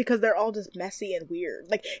photograph because they're all just messy and weird.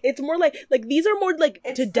 Like, it's more like these are more, like,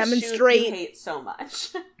 it's to the demonstrate... shoot you hate so much.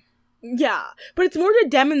 Yeah, but it's more to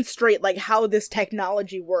demonstrate, like, how this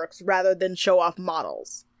technology works rather than show off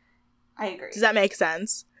models. I agree. Does that make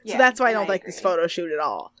sense? Yeah, so that's why I don't like this photo shoot at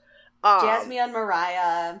all. Jasmine and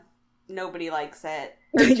Mariah, nobody likes it.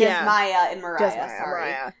 Or Jasmaya and Mariah,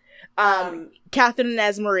 sorry. Mariah. Catherine and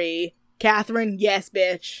Esmarie. Catherine, yes,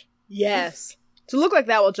 bitch. Yes. To look like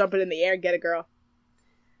that while jumping in the air, get it, girl.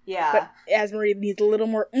 Yeah. But Esmarie needs a little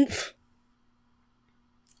more oomph.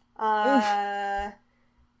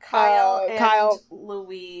 Kyle and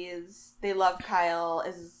Louise. They love Kyle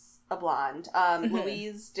as a blonde.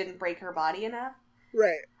 Louise didn't break her body enough.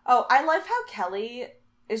 Right. Oh, I love how Kelly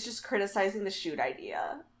is just criticizing the shoot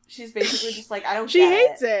idea. She's basically just like, I don't get it. She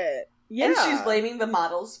hates it. Yeah. And she's blaming the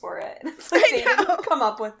models for it. It's like, they didn't come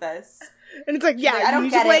up with this. And it's like, yeah, like, I don't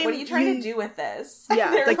get it. What are you trying to do with this?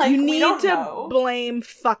 Yeah, it's like, you need to blame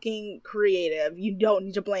fucking creative. You don't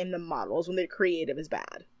need to blame the models when their creative is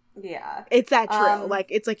bad. Yeah. It's that true.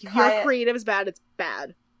 It's like, if your creative is bad, it's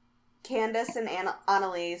bad. Candace and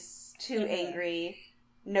Annalise, too angry,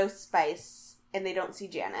 no spice, and they don't see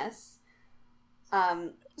Janice.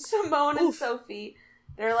 Simone and Sophie,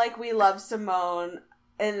 they're like, we love Simone,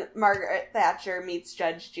 and Margaret Thatcher meets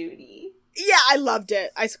Judge Judy. Yeah, I loved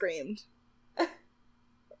it. I screamed.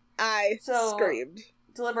 Screamed.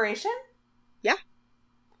 Deliberation? Yeah.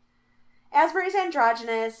 Asbury's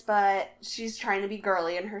androgynous, but she's trying to be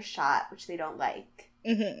girly in her shot, which they don't like.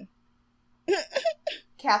 Mm-hmm.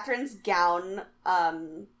 Catherine's gown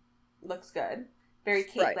looks good. Very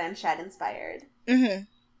Kate Blanchett inspired. Mm-hmm.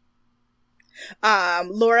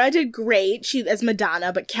 Laura did great. She as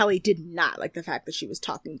Madonna, but Kelly did not like the fact that she was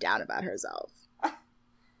talking down about herself.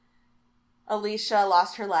 Alicia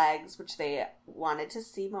lost her legs, which they wanted to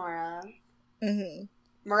see more of. Mm-hmm.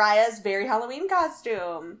 Mariah's very Halloween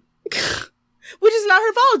costume. Which is not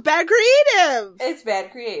her fault. It's bad creative. It's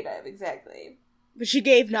bad creative, exactly. But she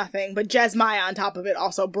gave nothing. But Jesmaya on top of it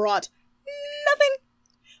also brought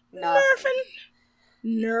nothing.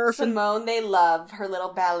 Nerfing. Simone, they love her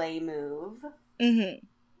little ballet move. Mm-hmm.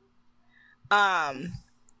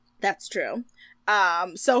 That's true.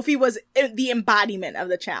 Sophie was the embodiment of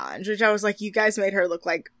the challenge, which I was like, you guys made her look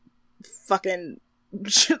like fucking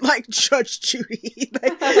like Judge Judy.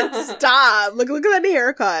 Like, stop. Look at that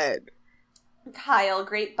haircut. Kyle,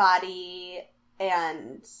 great body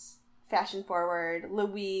and fashion forward.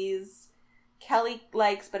 Louise, Kelly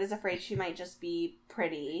likes but is afraid she might just be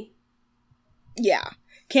pretty. Yeah.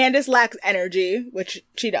 Candace lacks energy, which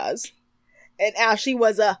she does. And Ashley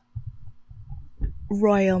was a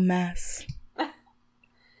royal mess.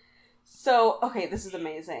 So, okay, this is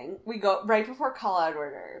amazing. We go right before call out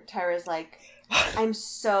order. Tyra's like, I'm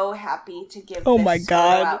so happy to give this photo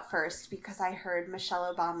out first because I heard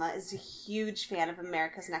Michelle Obama is a huge fan of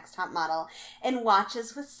America's Next Top Model and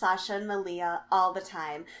watches with Sasha and Malia all the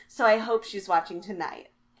time. So I hope she's watching tonight.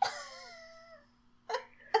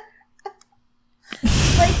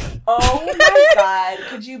 Like, oh my god,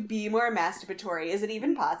 could you be more masturbatory? Is it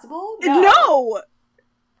even possible?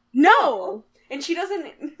 No. And she doesn't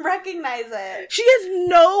recognize it. She has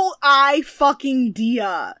no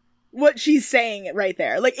idea what she's saying right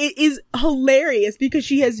there. Like, it is hilarious because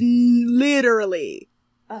she has literally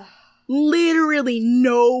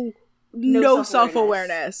no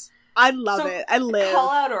self-awareness. I love it. I live.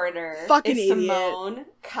 Call out order. Fucking is idiot. Simone,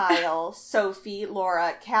 Kyle, Sophie,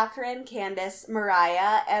 Laura, Catherine, Candace,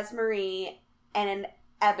 Mariah as Marie, and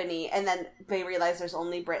Ebony. And then they realize there's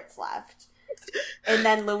only Brits left. And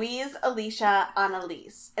then Louise, Alicia,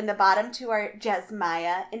 Annalise. And the bottom two are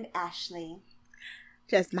Jesmaya and Ashley.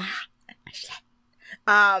 Jesmaya and Ashley.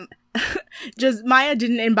 Jesmaya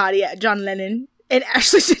didn't embody John Lennon. And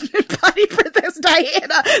Ashley didn't embody Princess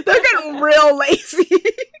Diana. They're getting real lazy.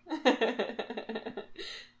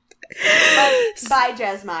 By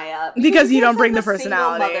Jesmaya. Because you don't bring the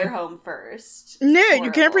personality. Single mother home first. No, Horrible.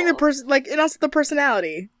 You can't bring the and also the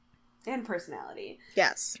personality. And personality.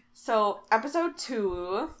 Yes. So, episode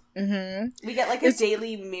 2, we get like a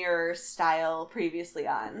Daily Mirror style previously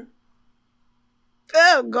on.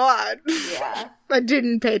 Oh, God. Yeah. I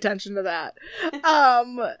didn't pay attention to that.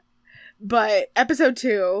 But episode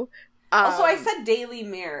 2... also, I said Daily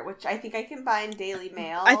Mirror, which I think I combine Daily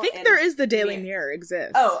Mail. I think there is the Daily Mirror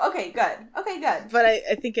exists. Oh, okay, good. But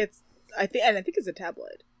I think it's a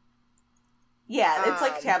tabloid. Yeah, it's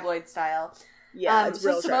like tabloid style. Yeah, it's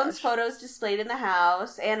real Simone's trash. photos displayed in the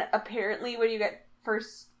house, and apparently when you get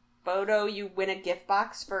first photo, you win a gift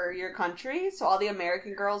box for your country. So all the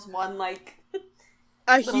American girls won like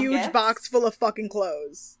a huge gifts. Box full of fucking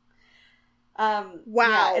clothes.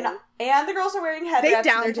 Wow. Yeah, and the girls are wearing head wraps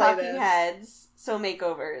and they're talking heads. So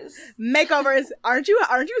makeovers. Aren't you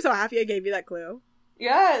so happy I gave you that clue?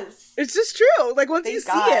 Yes. It's just true. Like, once Thank you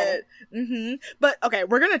see God. it. Mm-hmm. But, okay,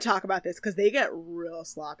 we're gonna talk about this because they get real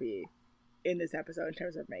sloppy in this episode in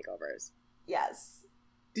terms of makeovers. Yes.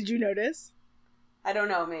 Did you notice? I don't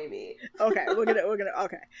know, maybe. Okay,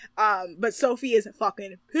 okay. But Sophie is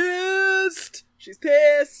fucking pissed. She's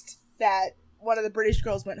pissed that one of the British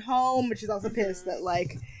girls went home, but she's also pissed that,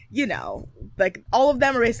 like, you know, like, all of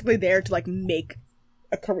them are basically there to, like, make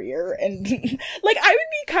a career, and, like, I would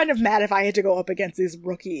be kind of mad if I had to go up against these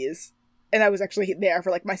rookies, and I was actually there for,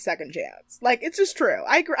 like, my second chance. Like, it's just true.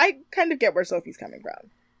 I kind of get where Sophie's coming from.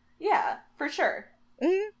 Yeah, for sure.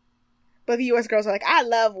 Mm-hmm. But the US girls are like, I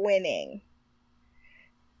love winning.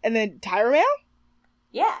 And then Tyra Mail?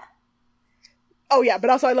 Yeah. Oh yeah,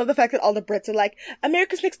 but also I love the fact that all the Brits are like,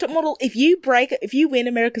 America's Next Top Model, if you win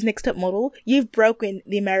America's Next Top Model, you've broken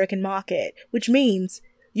the American market, which means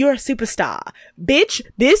you're a superstar. Bitch,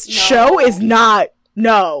 this show is not,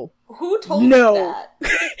 no. Who told you that?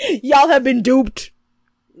 Y'all have been duped.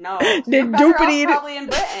 No. They're duping probably in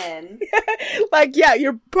Britain. Like, yeah,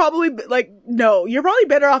 you're probably, like, no, you're probably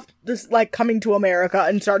better off just, like, coming to America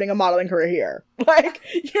and starting a modeling career here. Like,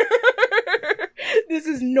 this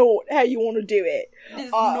is not how you want to do it. This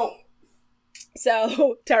is not.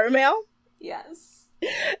 So, Tyra Mail? Yes.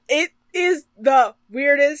 It is the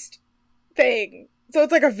weirdest thing. So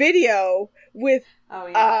it's like a video with,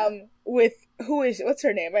 what's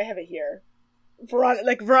her name? I have it here.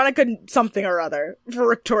 Veronica something or other, for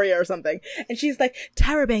Victoria or something. And she's like,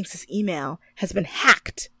 Tyra Banks' email has been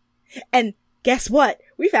hacked. And guess what?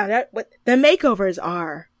 we found out what the makeovers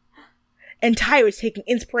are. And Ty was taking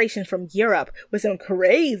inspiration from Europe with some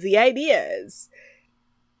crazy ideas.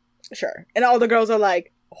 Sure. And all the girls are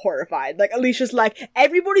like horrified. Like Alicia's like,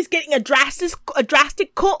 everybody's getting a drastic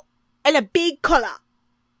cut and a big color.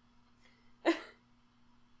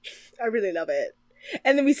 I really love it.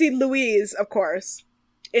 And then we see Louise, of course,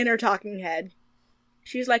 in her talking head.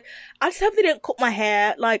 She's like, I just hope they didn't cut my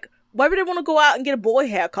hair. Like, why would I want to go out and get a boy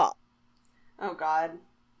haircut? Oh, God.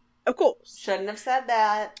 Of course. Shouldn't have said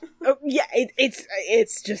that. Oh, yeah,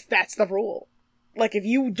 it's just, that's the rule. Like, if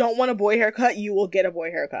you don't want a boy haircut, you will get a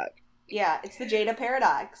boy haircut. Yeah, it's the Jada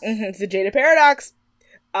paradox. Mm-hmm, it's the Jada paradox.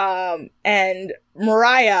 And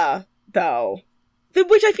Mariah, though,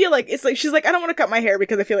 which I feel like, it's like, she's like, I don't want to cut my hair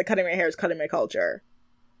because I feel like cutting my hair is cutting my culture.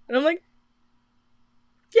 And I'm like,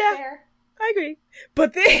 yeah, fair. I agree.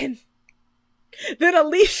 But then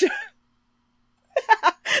Alicia,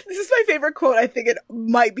 this is my favorite quote. I think it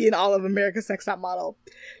might be in all of America's Next Top Model.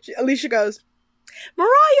 Alicia goes,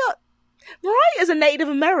 Mariah is a Native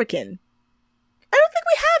American. I don't think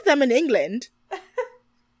we have them in England.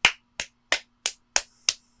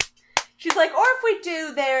 She's like, or if we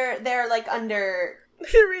do, they're like under.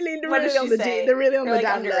 They're really on the say? They're really on they're the like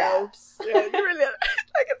down under low. wraps. Yeah, they're really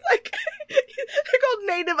like it's like they're called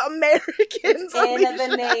Native Americans. In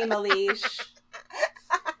the name, Alicia.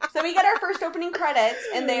 So we get our first opening credits,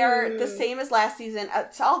 and they are the same as last season.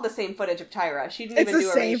 It's all the same footage of Tyra. She didn't even do a reshoot.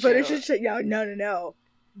 It's the same footage. No.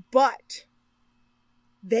 But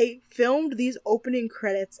they filmed these opening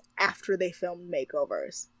credits after they filmed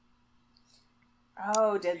makeovers.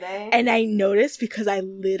 Oh, did they? And I noticed because I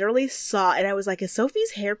literally saw, and I was like, is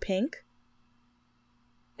Sophie's hair pink?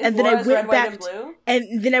 And then Laura's red, white, and blue?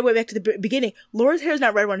 And then I went back to the beginning. Laura's hair is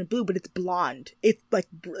not red, white, and blue, but it's blonde. It's like,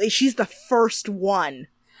 she's the first one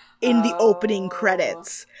in the opening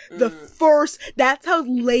credits. That's how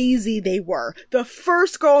lazy they were. The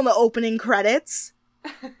first girl in the opening credits.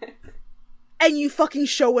 And you fucking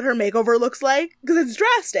show what her makeover looks like, because it's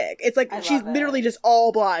drastic. It's like she's literally just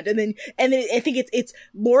all blonde, and then I think it's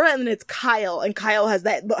Laura, and then it's Kyle, and Kyle has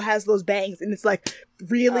those bangs, and it's like,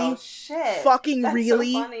 really, oh, shit. Fucking that's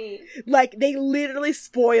really, so funny. Like they literally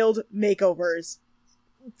spoiled makeovers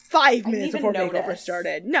 5 minutes before makeover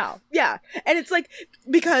started. No, yeah, and it's like,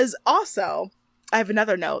 because also I have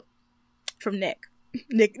another note from Nick.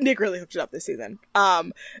 Nick really hooked it up this season.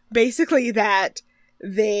 Basically that.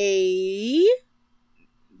 This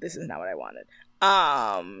is not what I wanted.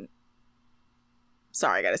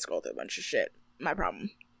 Sorry, I gotta scroll through a bunch of shit. My problem.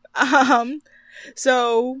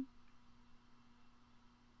 So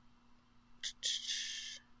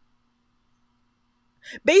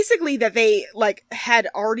basically that they like had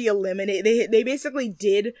already eliminated, they basically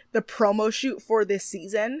did the promo shoot for this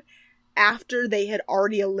season after they had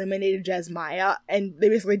already eliminated Jesmaya, and they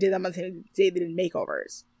basically did them on the same day they did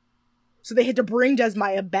makeovers. So they had to bring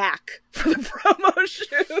Jesmaya back for the promo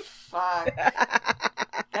shoot. Fuck.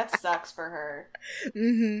 That sucks for her.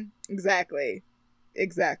 Mm-hmm. Exactly.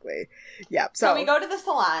 Yep. So we go to the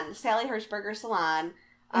salon, Sally Hirschberger salon,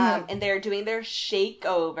 and they're doing their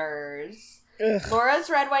shakeovers. Ugh.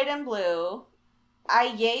 Laura's red, white, and blue.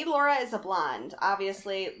 Yay, Laura is a blonde.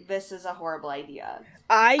 Obviously, this is a horrible idea.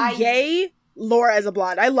 Yay, Laura is a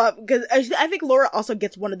blonde. I love, because I think Laura also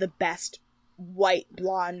gets one of the best white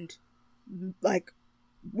blondes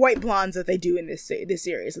that they do in this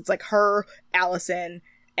series. It's like her, Allison,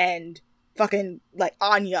 and fucking like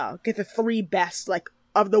Anya get the 3 best like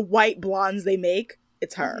of the white blondes they make.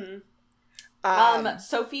 It's her. Mm-hmm.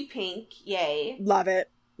 Sophie Pink, yay, love it,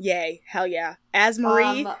 yay, hell yeah. As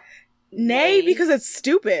Marie, nay, because it's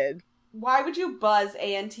stupid. Why would you buzz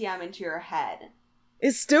ANTM into your head?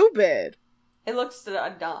 It's stupid. It looks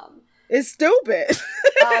dumb. It's stupid.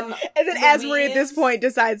 And then Louise... Asmarie at this point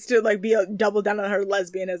decides to like double down on her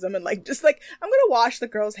lesbianism and like just like, I'm gonna wash the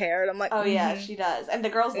girl's hair, and I'm like, oh yeah, she does, and the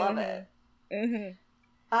girls love it.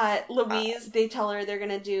 Louise, they tell her they're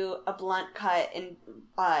gonna do a blunt cut and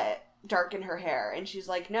darken her hair, and she's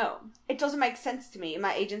like, no, it doesn't make sense to me.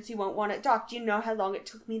 My agency won't want it dark. Do you know how long it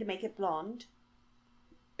took me to make it blonde?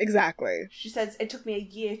 Exactly. She says it took me a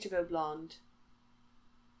year to go blonde.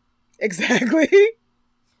 Exactly.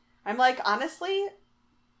 I'm like, honestly,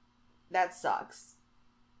 that sucks.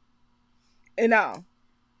 I know.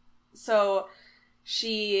 So,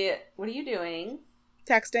 what are you doing?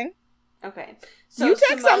 Texting. Okay. So you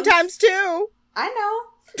text sometimes too. I know.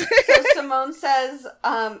 So Simone says,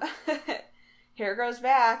 hair grows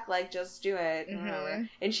back, like, just do it. Mm-hmm.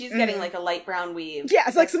 And she's getting like a light brown weave. Yeah,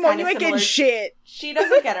 it's like, Simone, you ain't getting shit. She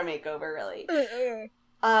doesn't get a makeover, really.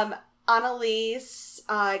 Annalise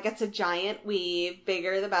gets a giant weave.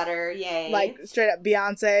 Bigger the better. Yay. Like, straight up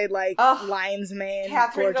Beyonce, like, lion's mane.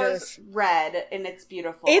 Catherine gorgeous. goes red, and it's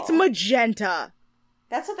beautiful. It's magenta.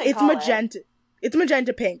 That's what they call magenta. It's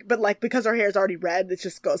magenta pink, but, like, because her hair is already red, it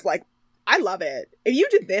just goes, like, I love it. If you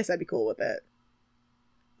did this, I'd be cool with it.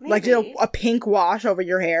 Maybe. Like, did a pink wash over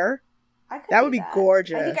your hair. That would be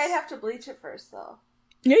gorgeous. I think I'd have to bleach it first, though.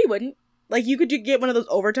 No, you wouldn't. Like, you could get one of those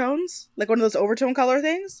overtones, like one of those overtone color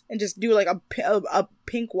things, and just do, like, a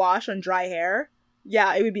pink wash on dry hair.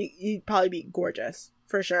 Yeah, you'd probably be gorgeous.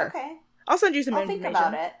 For sure. Okay. I'll send you some I'll information. think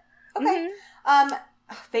about it. Okay. Mm-hmm.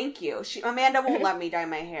 Thank you. Amanda won't let me dye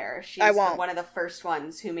my hair. She's one of the first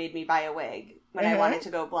ones who made me buy a wig when I wanted to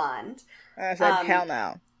go blonde. I said, hell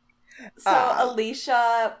no. So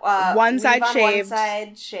Alicia, one side on shaved. one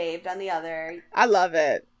side, shaved on the other. I love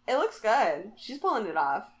it. It looks good. She's pulling it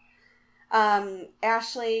off.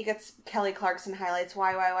 Ashley gets Kelly Clarkson highlights.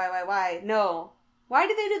 Why? No. Why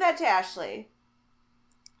did they do that to Ashley?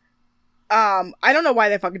 I don't know why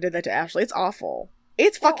they fucking did that to Ashley. It's awful.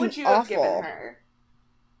 It's fucking awful. What would you have given her?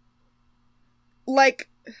 Like,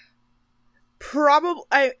 probably,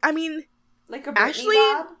 I mean... Like a Britney Ashley,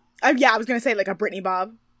 bob? Yeah, I was gonna say like a Britney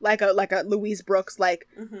bob. Like a Louise Brooks, like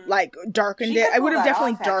darkened it. I would have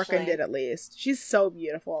definitely darkened it at least. She's so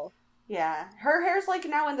beautiful. Yeah. Her hair's like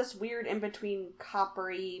now in this weird in-between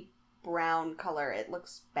coppery brown color. It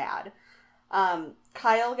looks bad.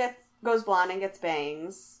 Kyle goes blonde and gets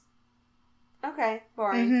bangs. Okay,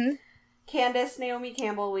 boring. Mm-hmm. Candace, Naomi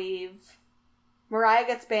Campbell weave. Mariah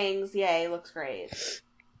gets bangs. Yay, looks great.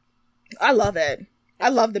 I love it. I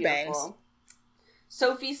love the bangs.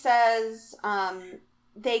 Sophie says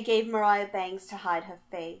they gave Mariah bangs to hide her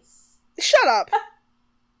face. Shut up.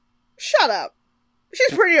 Shut up.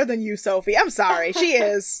 She's prettier than you, Sophie. I'm sorry. She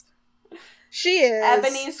is. She is.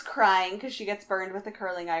 Ebony's crying because she gets burned with a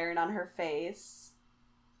curling iron on her face.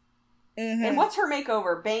 Mm-hmm. And what's her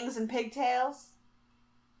makeover? Bangs and pigtails?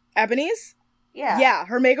 Ebony's? Yeah. Yeah,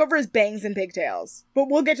 her makeover is bangs and pigtails. But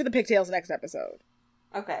we'll get to the pigtails next episode.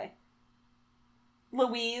 Okay.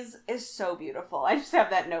 Louise is so beautiful. I just have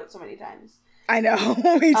that note so many times. I know.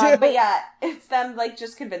 Me too. But yeah, it's them like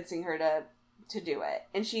just convincing her to do it.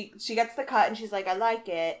 And she gets the cut and she's like, I like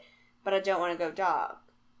it, but I don't want to go dark.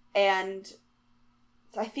 And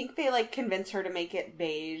I think they like convince her to make it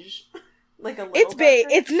beige. Like a little It's beige.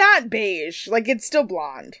 It's not beige. Like, it's still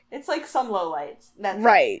blonde. It's like some lowlights. That's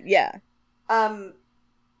right, yeah.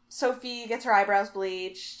 Sophie gets her eyebrows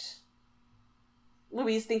bleached.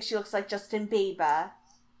 Louise thinks she looks like Justin Bieber.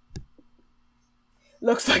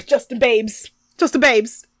 Looks like Justin Babes. Justin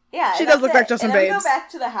Babes. Yeah. She does look like Justin Babes. And then we go back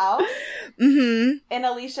to the house. Mm-hmm. And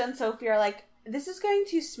Alicia and Sophie are like, this is going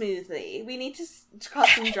too smoothly. We need to cause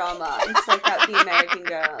some drama and psych out the American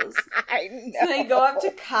girls. I know. So they go up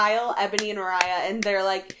to Kyle, Ebony, and Mariah, and they're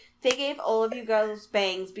like, they gave all of you girls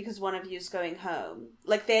bangs because one of you's going home.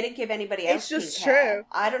 Like, they didn't give anybody else It's just pink true. hair.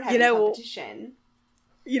 I don't have any competition.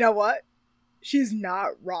 You know what? She's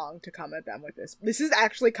not wrong to come at them with this. This is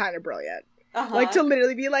actually kind of brilliant. Uh-huh. Like, to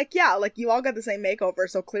literally be like, yeah, like, you all got the same makeover,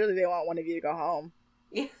 so clearly they want one of you to go home.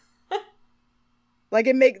 Yeah. Like,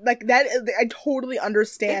 that, I totally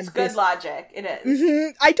understand. It's good logic. It is.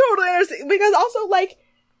 Mm-hmm. I totally understand. Because also, like,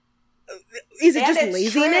 is it and just it's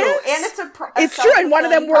laziness? True. And it's it's true, and one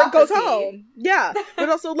of them goes home. Yeah. But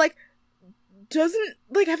also, like,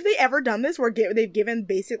 have they ever done this where they've given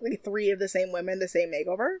basically 3 of the same women the same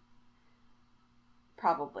makeover?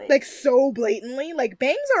 Probably. Like, so blatantly? Like,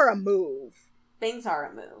 bangs are a move. Bangs are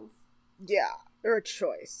a move. Yeah, they're a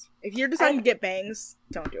choice. If you're deciding to get bangs,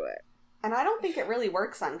 don't do it. And I don't think it really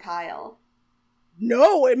works on Kyle.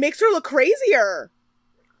 No, it makes her look crazier.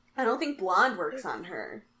 I don't think blonde works on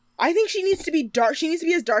her. I think she needs to be dark. She needs to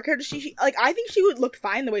be as dark haired as she like, I think she would look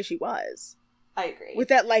fine the way she was. I agree. With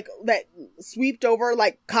that, like, that sweeped over,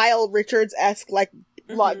 like, Kyle Richards-esque, like,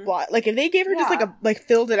 blonde. Like, if they gave her just, like,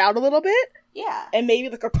 filled it out a little bit. Yeah. And maybe,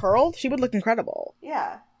 like, a curl, she would look incredible.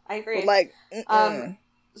 Yeah, I agree. But, like,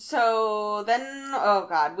 so then, oh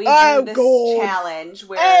god, we do this challenge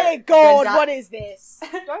where... Hey, gold, what is this?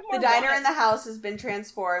 The diner in the house has been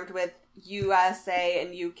transformed with USA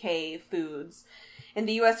and UK foods. And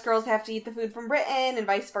the US girls have to eat the food from Britain and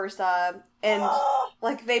vice versa. And,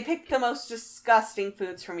 like, they picked the most disgusting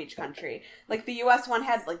foods from each country. Like, the US one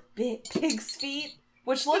had, like, pig's feet,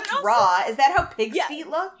 which looked raw. Is that how pig's feet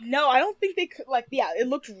look? No, I don't think they could, like, yeah, it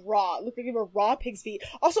looked raw. It looked like they were raw pig's feet.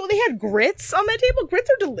 Also, they had grits on that table. Grits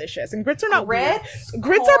are delicious, and grits are not weird.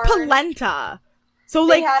 Grits are polenta. So,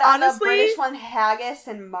 they like, had honestly... the British one, haggis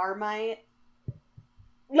and marmite.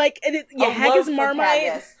 Like, haggis and marmite.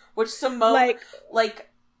 Haggis, which Simone, like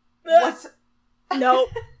what's... Nope.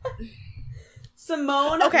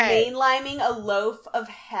 Simone mainlining a loaf of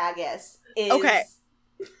haggis is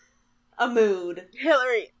a mood.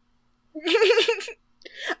 Hillary.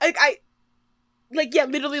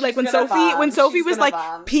 Literally, like, when Sophie was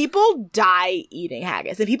like, people die eating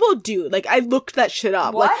haggis. And people do. Like, I looked that shit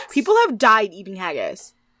up. What? Like, people have died eating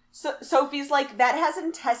haggis. So Sophie's like, that has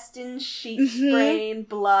intestines, sheep's brain,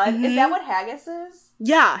 blood. Is that what haggis is?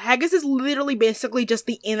 Yeah, haggis is literally basically just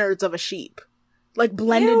the innards of a sheep. Like,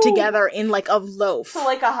 blended together in, like, a loaf. So,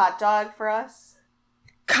 like, a hot dog for us?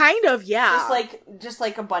 Kind of, yeah. Just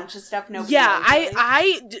like a bunch of stuff. No. Yeah,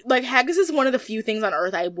 I like, haggis is one of the few things on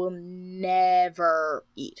earth I will never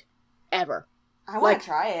eat, ever. I want to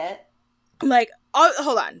try it. Like,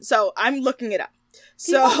 hold on. So I'm looking it up.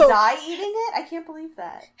 People die eating it? I can't believe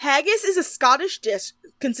that. Haggis is a Scottish dish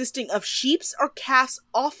consisting of sheep's or calf's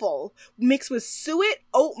offal mixed with suet,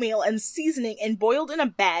 oatmeal, and seasoning and boiled in a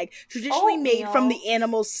bag, traditionally made from the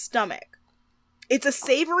animal's stomach. It's a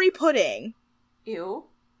savory pudding. Ew.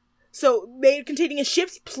 So, made containing a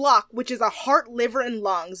sheep's pluck, which is a heart, liver, and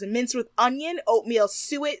lungs, minced with onion, oatmeal,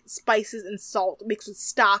 suet, spices, and salt, mixed with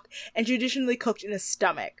stock, and traditionally cooked in a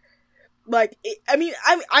stomach. Like,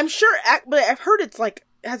 I'm sure, but I've heard it's, like,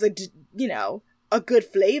 has a, a good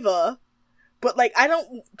flavor, but, like, I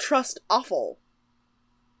don't trust offal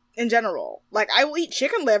in general. Like, I will eat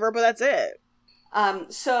chicken liver, but that's it.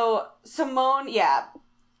 So, Simone,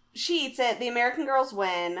 she eats it, the American girls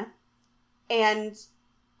win, and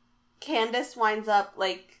Candace winds up,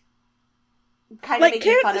 like, kind of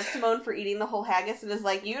making fun of Simone for eating the whole haggis and is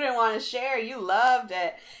like, you didn't want to share, you loved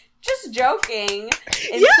it. Just joking.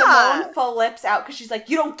 And Simone flips out because she's like,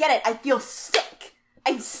 you don't get it, I feel sick.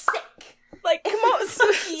 I'm sick. Like, come on.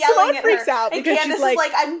 Simone freaks out because Candace is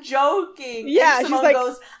like, I'm joking. Yeah, and Simone she's like,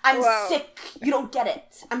 goes, I'm sick. You don't get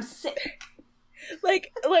it. I'm sick.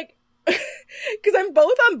 Like, because I'm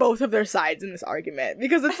both on both of their sides in this argument.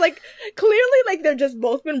 Because it's, like, clearly, like, they're just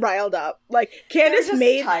both been riled up. Like, Candace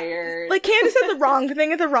tired. Like, Candace said the wrong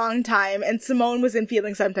thing at the wrong time, and Simone was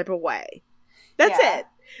feeling some type of way. That's it.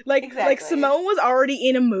 Like, exactly. Like, Simone was already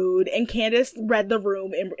in a mood, and Candace read the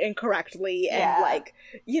room incorrectly, and, like,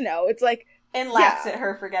 it's like... And laughs at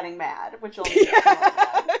her for getting mad, which will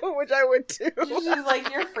which I would too. She's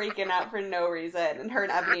like, you're freaking out for no reason, and her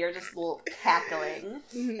and Ebony are just cackling.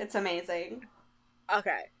 It's amazing.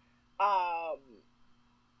 Okay.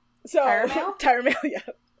 So Tire mail, yeah.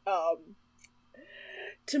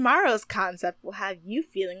 Tomorrow's concept will have you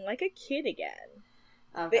feeling like a kid again.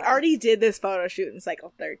 Okay. They already did this photo shoot in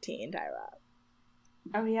Cycle 13, Tyra.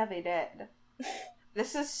 Oh yeah, they did.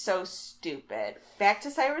 This is so stupid. Back to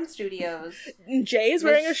Siren Studios. Jay is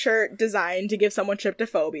wearing a shirt designed to give someone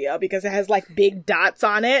tryptophobia because it has, like, big dots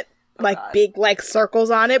on it. Big, like, circles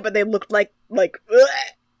on it, but they looked like, ugh.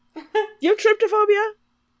 You have tryptophobia?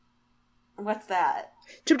 What's that?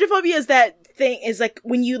 Tryptophobia is that thing, is, like,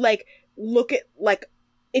 when you, like, look at, like,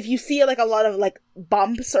 if you see, like, a lot of, like,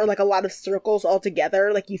 bumps or, like, a lot of circles all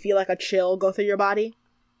together, like, you feel like a chill go through your body?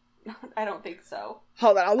 I don't think so.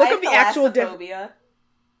 Hold on, I'll look up the actual difference.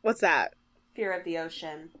 What's that? Fear of the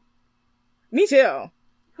ocean. Me too.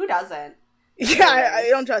 Who doesn't? Yeah, I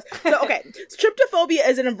don't trust. So, okay. Tryptophobia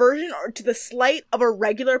is an aversion to the sight of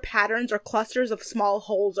irregular patterns or clusters of small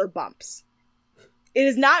holes or bumps. It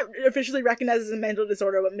is not officially recognized as a mental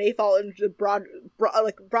disorder, but may fall into the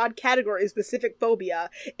broad category of specific phobia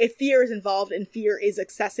if fear is involved and fear is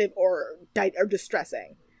excessive or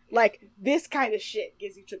distressing. Like, this kind of shit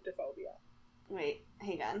gives you tryptophobia. Wait,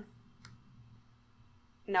 hang on.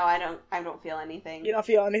 No, I don't feel anything. You don't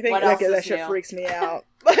feel anything? What else is that shit new? Freaks me out.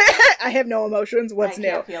 I have no emotions. What's new?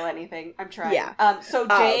 I can't feel anything. I'm trying. Yeah. So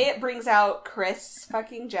Jay brings out Kris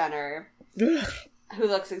fucking Jenner, who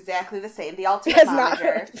looks exactly the same. The ultimate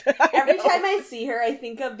momager. Every time I see her, I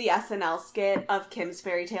think of the SNL skit of Kim's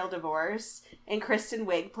Fairy Tale Divorce, and Kristen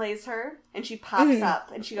Wiig plays her, and she pops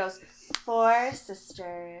up, and she goes, 4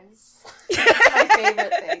 sisters. That's my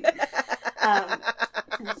favorite thing.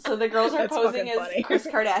 So the girls are posing as Kris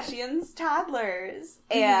Kardashian's toddlers,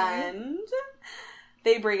 and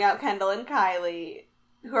they bring out Kendall and Kylie,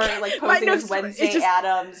 who are, like, posing as Wednesday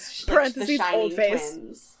Addams, like, the Shining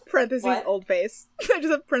twins. Parentheses, what? Old face. I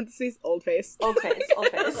just have parentheses, old face. Old face. Old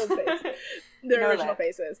face. Their original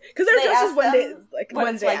faces. Because they're just as Wednesday, like, what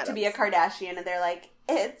Wednesday it's like Addams. To be a Kardashian, and they're like,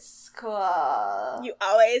 it's cool. You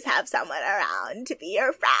always have someone around to be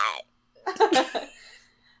your friend.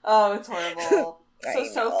 Oh, it's horrible. So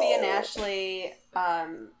Sophie and Ashley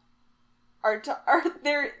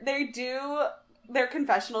they do their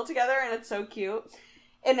confessional together, and it's so cute.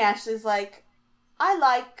 And Ashley's like, I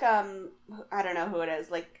like I don't know who it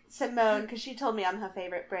is, like Simone, because she told me I'm her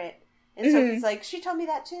favorite Brit. And Sophie's like, she told me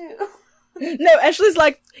that too. No, Ashley's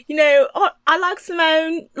like, I like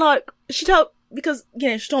Simone, like, she told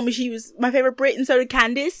me she was my favorite Brit, and so did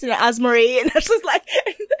Candice and Asmarie, and Ashley's like,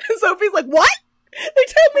 and Sophie's like, what? They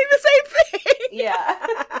told me the same thing. Yeah.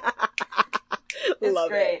 It's Love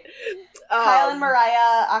great. it. Kyle and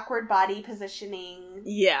Mariah, awkward body positioning.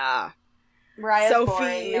 Yeah. Mariah's Sophie.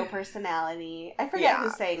 boring, no personality. I forget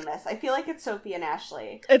who's saying this. I feel like it's Sophie and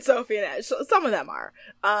Ashley. It's Sophie and Ashley. Some of them are.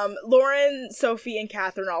 Lauren, Sophie, and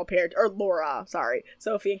Catherine are all paired. Or Laura, sorry.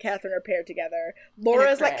 Sophie and Catherine are paired together.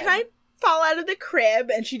 Laura's like, can I fall out of the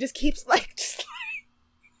crib? And she just keeps like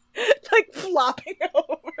flopping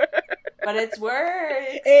over. But it's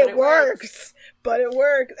works. It works. But it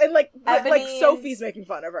works. And like Sophie's making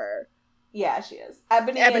fun of her. Yeah, she is.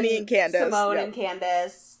 Ebony and Candace. Simone and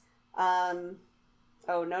Candace. Oh,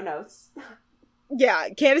 no notes. Yeah,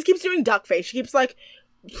 Candace keeps doing duck face. She keeps like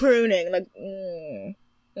pruning, like,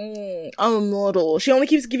 I'm immortal. She only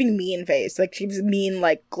keeps giving mean face. Like, she gives mean,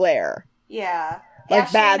 like, glare. Yeah. Like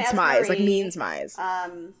Ashley bad smiles, like mean smiles.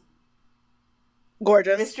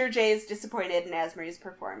 Gorgeous. Mr. J's disappointed in Asmarie's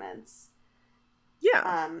performance.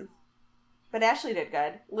 Yeah. But Ashley did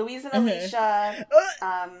good. Louise and Alicia,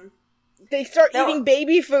 they start eating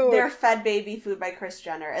baby food. They're fed baby food by Kris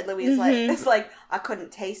Jenner. And Louise is like, I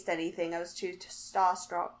couldn't taste anything. I was too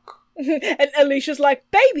starstruck. And Alicia's like,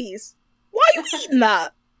 babies? Why are you eating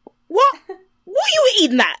that? What? Why are you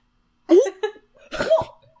eating that? That's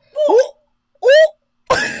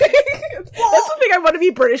the thing I want to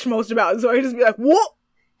be British most about. So I just be like, what?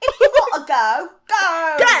 If you want to go,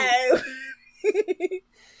 go! Go!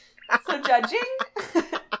 So judging?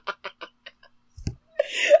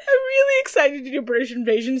 I'm really excited to do British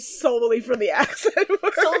Invasion solely for the accent.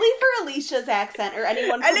 Solely for Alicia's accent, or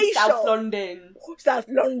anyone from South London. South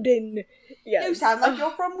London. Yes. You sound like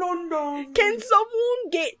you're from London. Can someone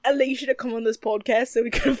get Alicia to come on this podcast so we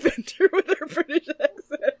can offend her with her British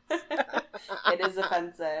accent? It is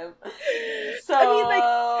offensive. So, I mean, like,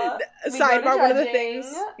 sidebar, one of the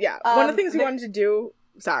things... Yeah, one of the things we wanted to do...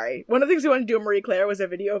 Sorry. One of the things we wanted to do in Marie Claire was a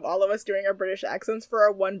video of all of us doing our British accents for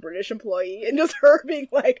our one British employee, and just her being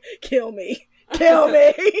like, kill me. Kill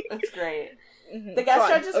me. That's great. Mm-hmm. The guest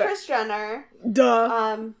judge is Kris Jenner.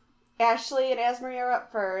 Duh. Ashley and Asmarie are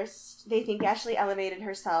up first. They think Ashley elevated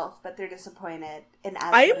herself, but they're disappointed in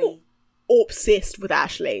Asmarie. I am obsessed with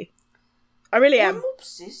Ashley. I really am. I'm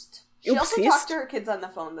obsessed. She also talked to her kids on the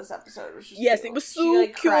phone this episode, which was yes, cute. It was so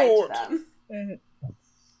cute. Cried to them. Mm-hmm.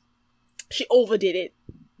 She overdid it.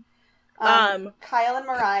 Kyle and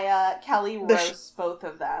Mariah, Kelly roasts both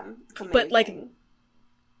of them. But like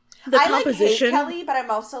the composition, like hate Kelly, but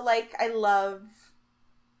I'm also like I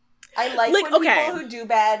like when people who do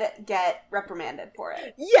bad get reprimanded for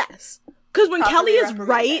it. Yes, because when Kelly is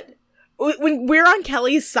right, when we're on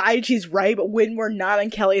Kelly's side, she's right, but when we're not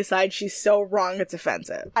on Kelly's side, she's so wrong it's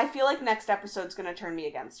offensive. I feel like next episode's gonna turn me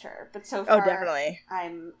against her, but so far, definitely.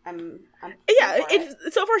 I'm yeah.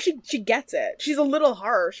 So far she gets it. She's a little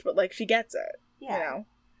harsh, but like she gets it. Yeah. You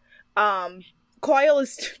know. Coil.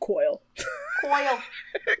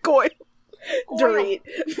 Dorit.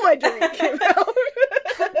 My Dorit came out.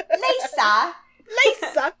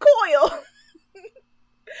 Lisa Coil.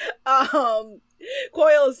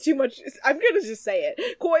 Coil is too much. I'm gonna just say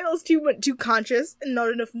it. Coil is too conscious and not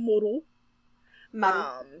enough model.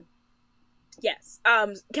 Yes.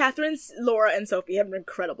 Catherine, Laura, and Sophie have an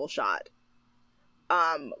incredible shot.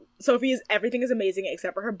 Sophie is everything is amazing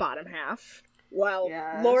except for her bottom half, while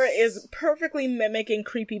Laura is perfectly mimicking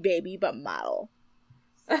creepy baby but model.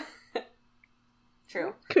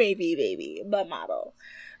 True. Creepy baby but model.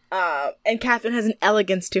 And Catherine has an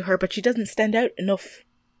elegance to her, but she doesn't stand out enough.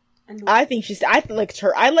 I liked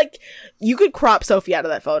her. You could crop Sophie out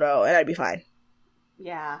of that photo and I'd be fine.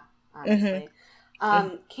 Yeah, honestly.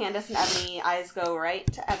 Mm-hmm. Candace and Ebony, eyes go right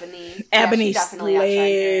to Ebony. Ebony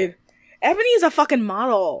slayed. Ebony is a fucking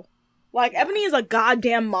model. Like, Ebony is a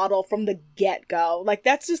goddamn model from the get-go. Like,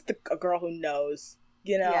 that's just a girl who knows,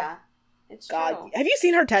 you know? Yeah, it's true. Have you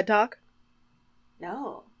seen her TED Talk?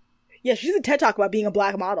 No. Yeah, she's a TED Talk about being a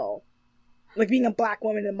black model. Like, being a black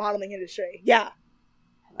woman in the modeling industry. Yeah.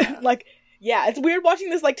 Like, yeah, it's weird watching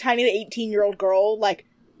this, like, tiny 18-year-old girl, like,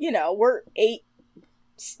 you know, we're 8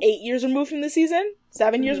 years removed from the season?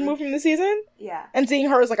 7 years removed from the season? Yeah. And seeing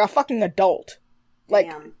her as, like, a fucking adult. Like,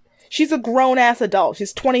 damn. She's a grown-ass adult.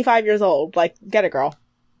 She's 25 years old. Like, get it, girl.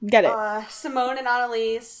 Get it. Simone and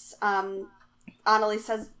Annalise. Annalise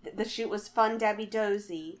says the shoot was fun, Debbie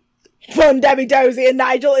Dozy. Fun, Debbie Dozy. And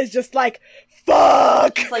Nigel is just like,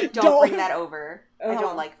 fuck! It's like, don't bring that over. I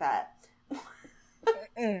don't like that.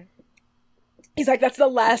 He's like, that's the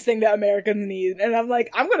last thing that Americans need. And I'm like,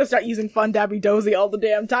 I'm gonna start using Fun Dabby Dozy all the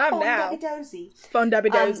damn time now. Fun Dabby Dozy. Fun Dabby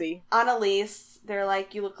Dozy. Annalise, they're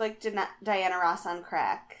like, you look like Diana Ross on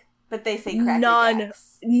crack. But they say Cracker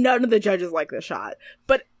Jacks. None of the judges like the shot.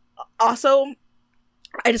 But also,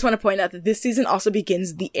 I just want to point out that this season also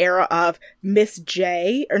begins the era of Mr.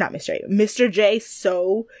 J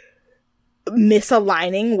so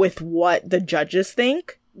misaligning with what the judges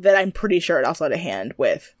think that I'm pretty sure it also had a hand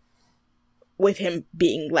with him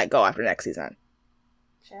being let go after next season.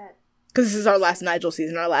 Shit. Because this is our last Nigel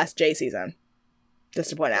season, our last J season. Just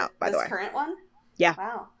to point out, by the way. This current one? Yeah.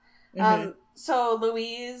 Wow. Mm-hmm. So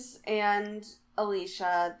Louise and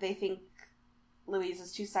Alicia, they think Louise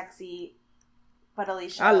is too sexy, but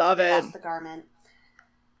Alicia I love it. lost the garment.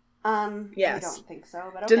 Yes. I don't think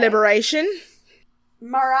so, but okay. Deliberation.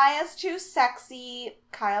 Mariah's too sexy.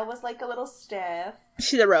 Kyle was like a little stiff.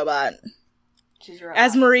 She's a robot. She's a robot.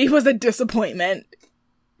 As Marie was a disappointment.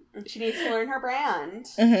 She needs to learn her brand.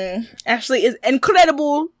 Mm-hmm. Ashley is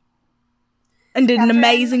incredible. And did an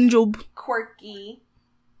amazing job. Quirky.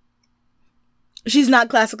 She's not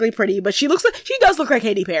classically pretty, but she does look like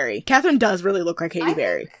Katy Perry. Catherine does really look like Katy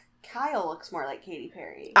Perry. Kyle looks more like Katy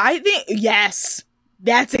Perry. I think, yes.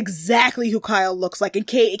 That's exactly who Kyle looks like. And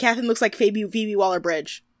Catherine looks like Phoebe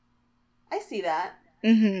Waller-Bridge. I see that.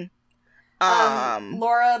 Mm-hmm.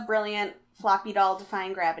 Laura, brilliant. Floppy doll,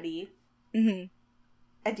 defying gravity. Mm-hmm.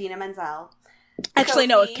 Adina Menzel. Actually,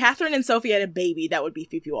 no. If Catherine and Sophie had a baby, that would be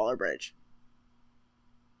Phoebe Waller-Bridge.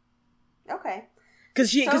 Okay.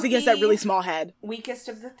 Because he gets that really small head. Weakest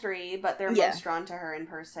of the three, but they're most drawn to her in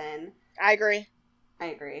person. I agree.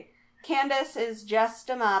 Candace is just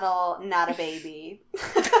a model, not a baby.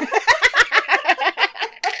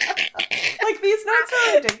 Like, these notes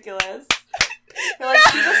are ridiculous. They're like,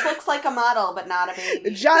 she just looks like a model, but not a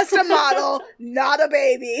baby. Just a model, not a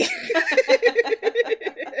baby.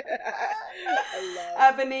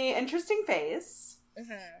 Ebony, interesting face.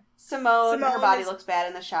 Mm-hmm. Simone, her body looks bad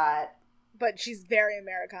in the shot. But she's very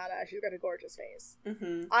Americana. She's got a gorgeous face.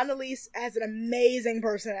 Mm-hmm. Annalise has an amazing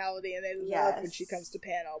personality, and they love when she comes to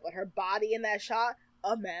panel. But her body in that shot,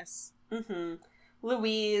 a mess. Mm-hmm.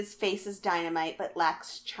 Louise, face is dynamite, but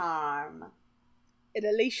lacks charm. And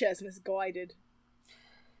Alicia is misguided.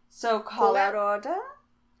 So, call out order?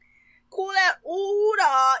 Call out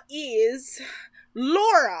order is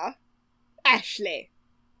Laura, Ashley,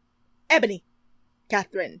 Ebony,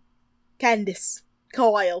 Catherine, Candice,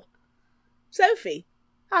 Kyle, Sophie,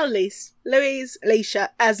 Annalise, Louise, Alicia,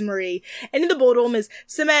 Asmarie, and in the boardroom is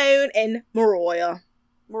Simone and Mariah.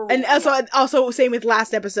 And also same with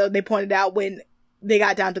last episode, they pointed out when they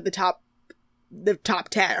got down to the top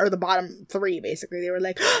 10, or the bottom 3, basically, they were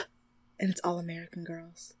like, and it's all American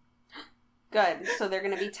girls. Good, so they're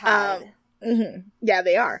gonna be tied. Mm-hmm. Yeah,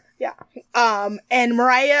 they are. Yeah. And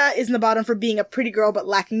Mariah is in the bottom for being a pretty girl but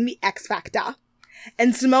lacking the X factor.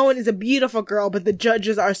 And Simone is a beautiful girl, but the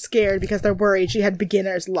judges are scared because they're worried she had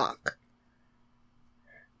beginner's luck.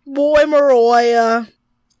 Boy, Mariah.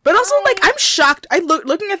 But also, like, I'm shocked.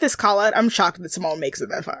 Looking at this call-out, I'm shocked that Simone makes it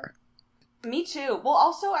that far. Me too. Well,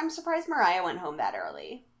 also, I'm surprised Mariah went home that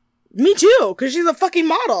early. Me too, because she's a fucking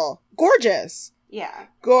model. Gorgeous. Yeah.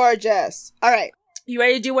 Gorgeous. All right. You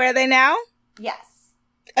ready to do Where Are They Now? Yes.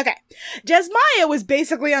 Okay. Jasmaya was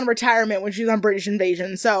basically on retirement when she was on British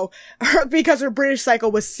Invasion, because her British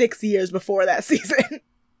cycle was 6 years before that season.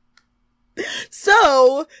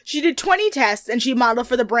 So, she did 20 tests, and she modeled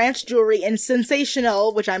for the Branch Jewelry and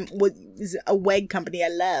Sensational, which is a wig company I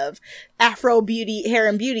love, Afro Beauty, Hair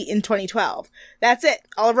and Beauty in 2012. That's it.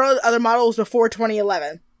 All of her other models before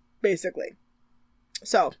 2011, basically.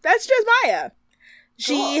 So, that's Jasmaya.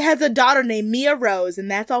 She has a daughter named Mia Rose, and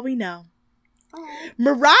that's all we know. Aww.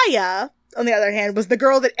 Mariah, on the other hand, was the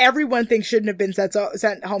girl that everyone thinks shouldn't have been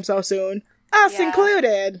sent home so soon. Us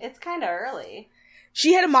included. It's kind of early.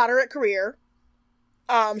 She had a moderate career.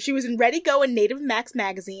 She was in Ready Go and Native Max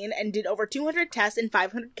magazine and did over 200 tests in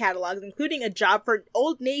 500 catalogs, including a job for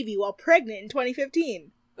Old Navy while pregnant in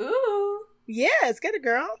 2015. Ooh. Yes, get it,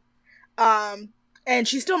 girl. And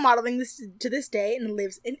she's still modeling this to this day and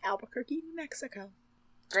lives in Albuquerque, New Mexico.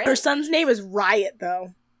 Great. Her son's name is Riot,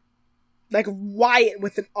 though. Like Riot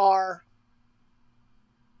with an R.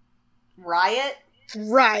 Riot?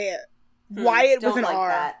 Riot. Riot with an R.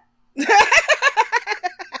 That.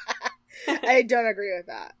 I don't agree with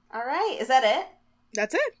that. All right. Is that it?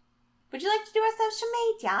 That's it. Would you like to do our social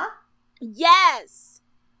media? Yes.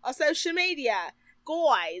 Our social media.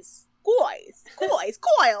 Guys,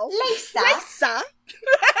 Lisa.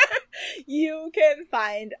 You can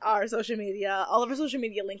find our social media, all of our social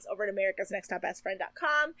media links over at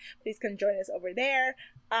americasnexttopbestfriend.com. Please come join us over there.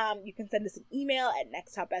 You can send us an email at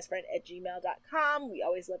nexttopbestfriend@gmail.com. We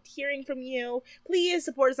always loved hearing from you. Please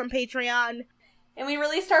support us on Patreon. And we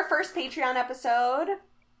released our first Patreon episode.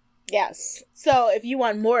 Yes. So if you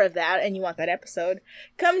want more of that and you want that episode,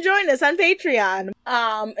 come join us on Patreon.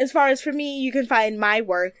 As far as for me, you can find my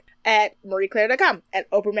work at marieclaire.com, at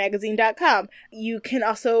oprahmagazine.com. You can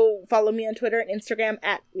also follow me on Twitter and Instagram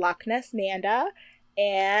at Loch Ness Nanda.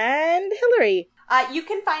 And Hillary. You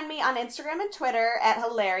can find me on Instagram and Twitter at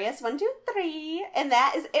hilarious123. And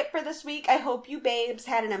that is it for this week. I hope you babes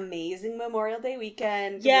had an amazing Memorial Day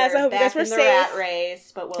weekend. Yes, I hope you guys were safe. Rat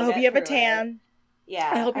race, but I hope you have a tan.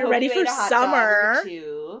 Yeah. I hope you're ready for summer. I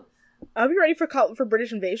hope you're ready for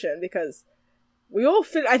British Invasion, because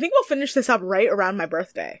I think we'll finish this up right around my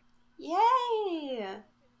birthday. Yay!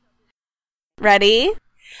 Ready?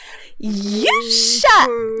 You shut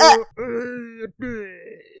up!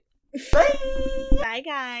 Bye,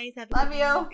 guys. Love you.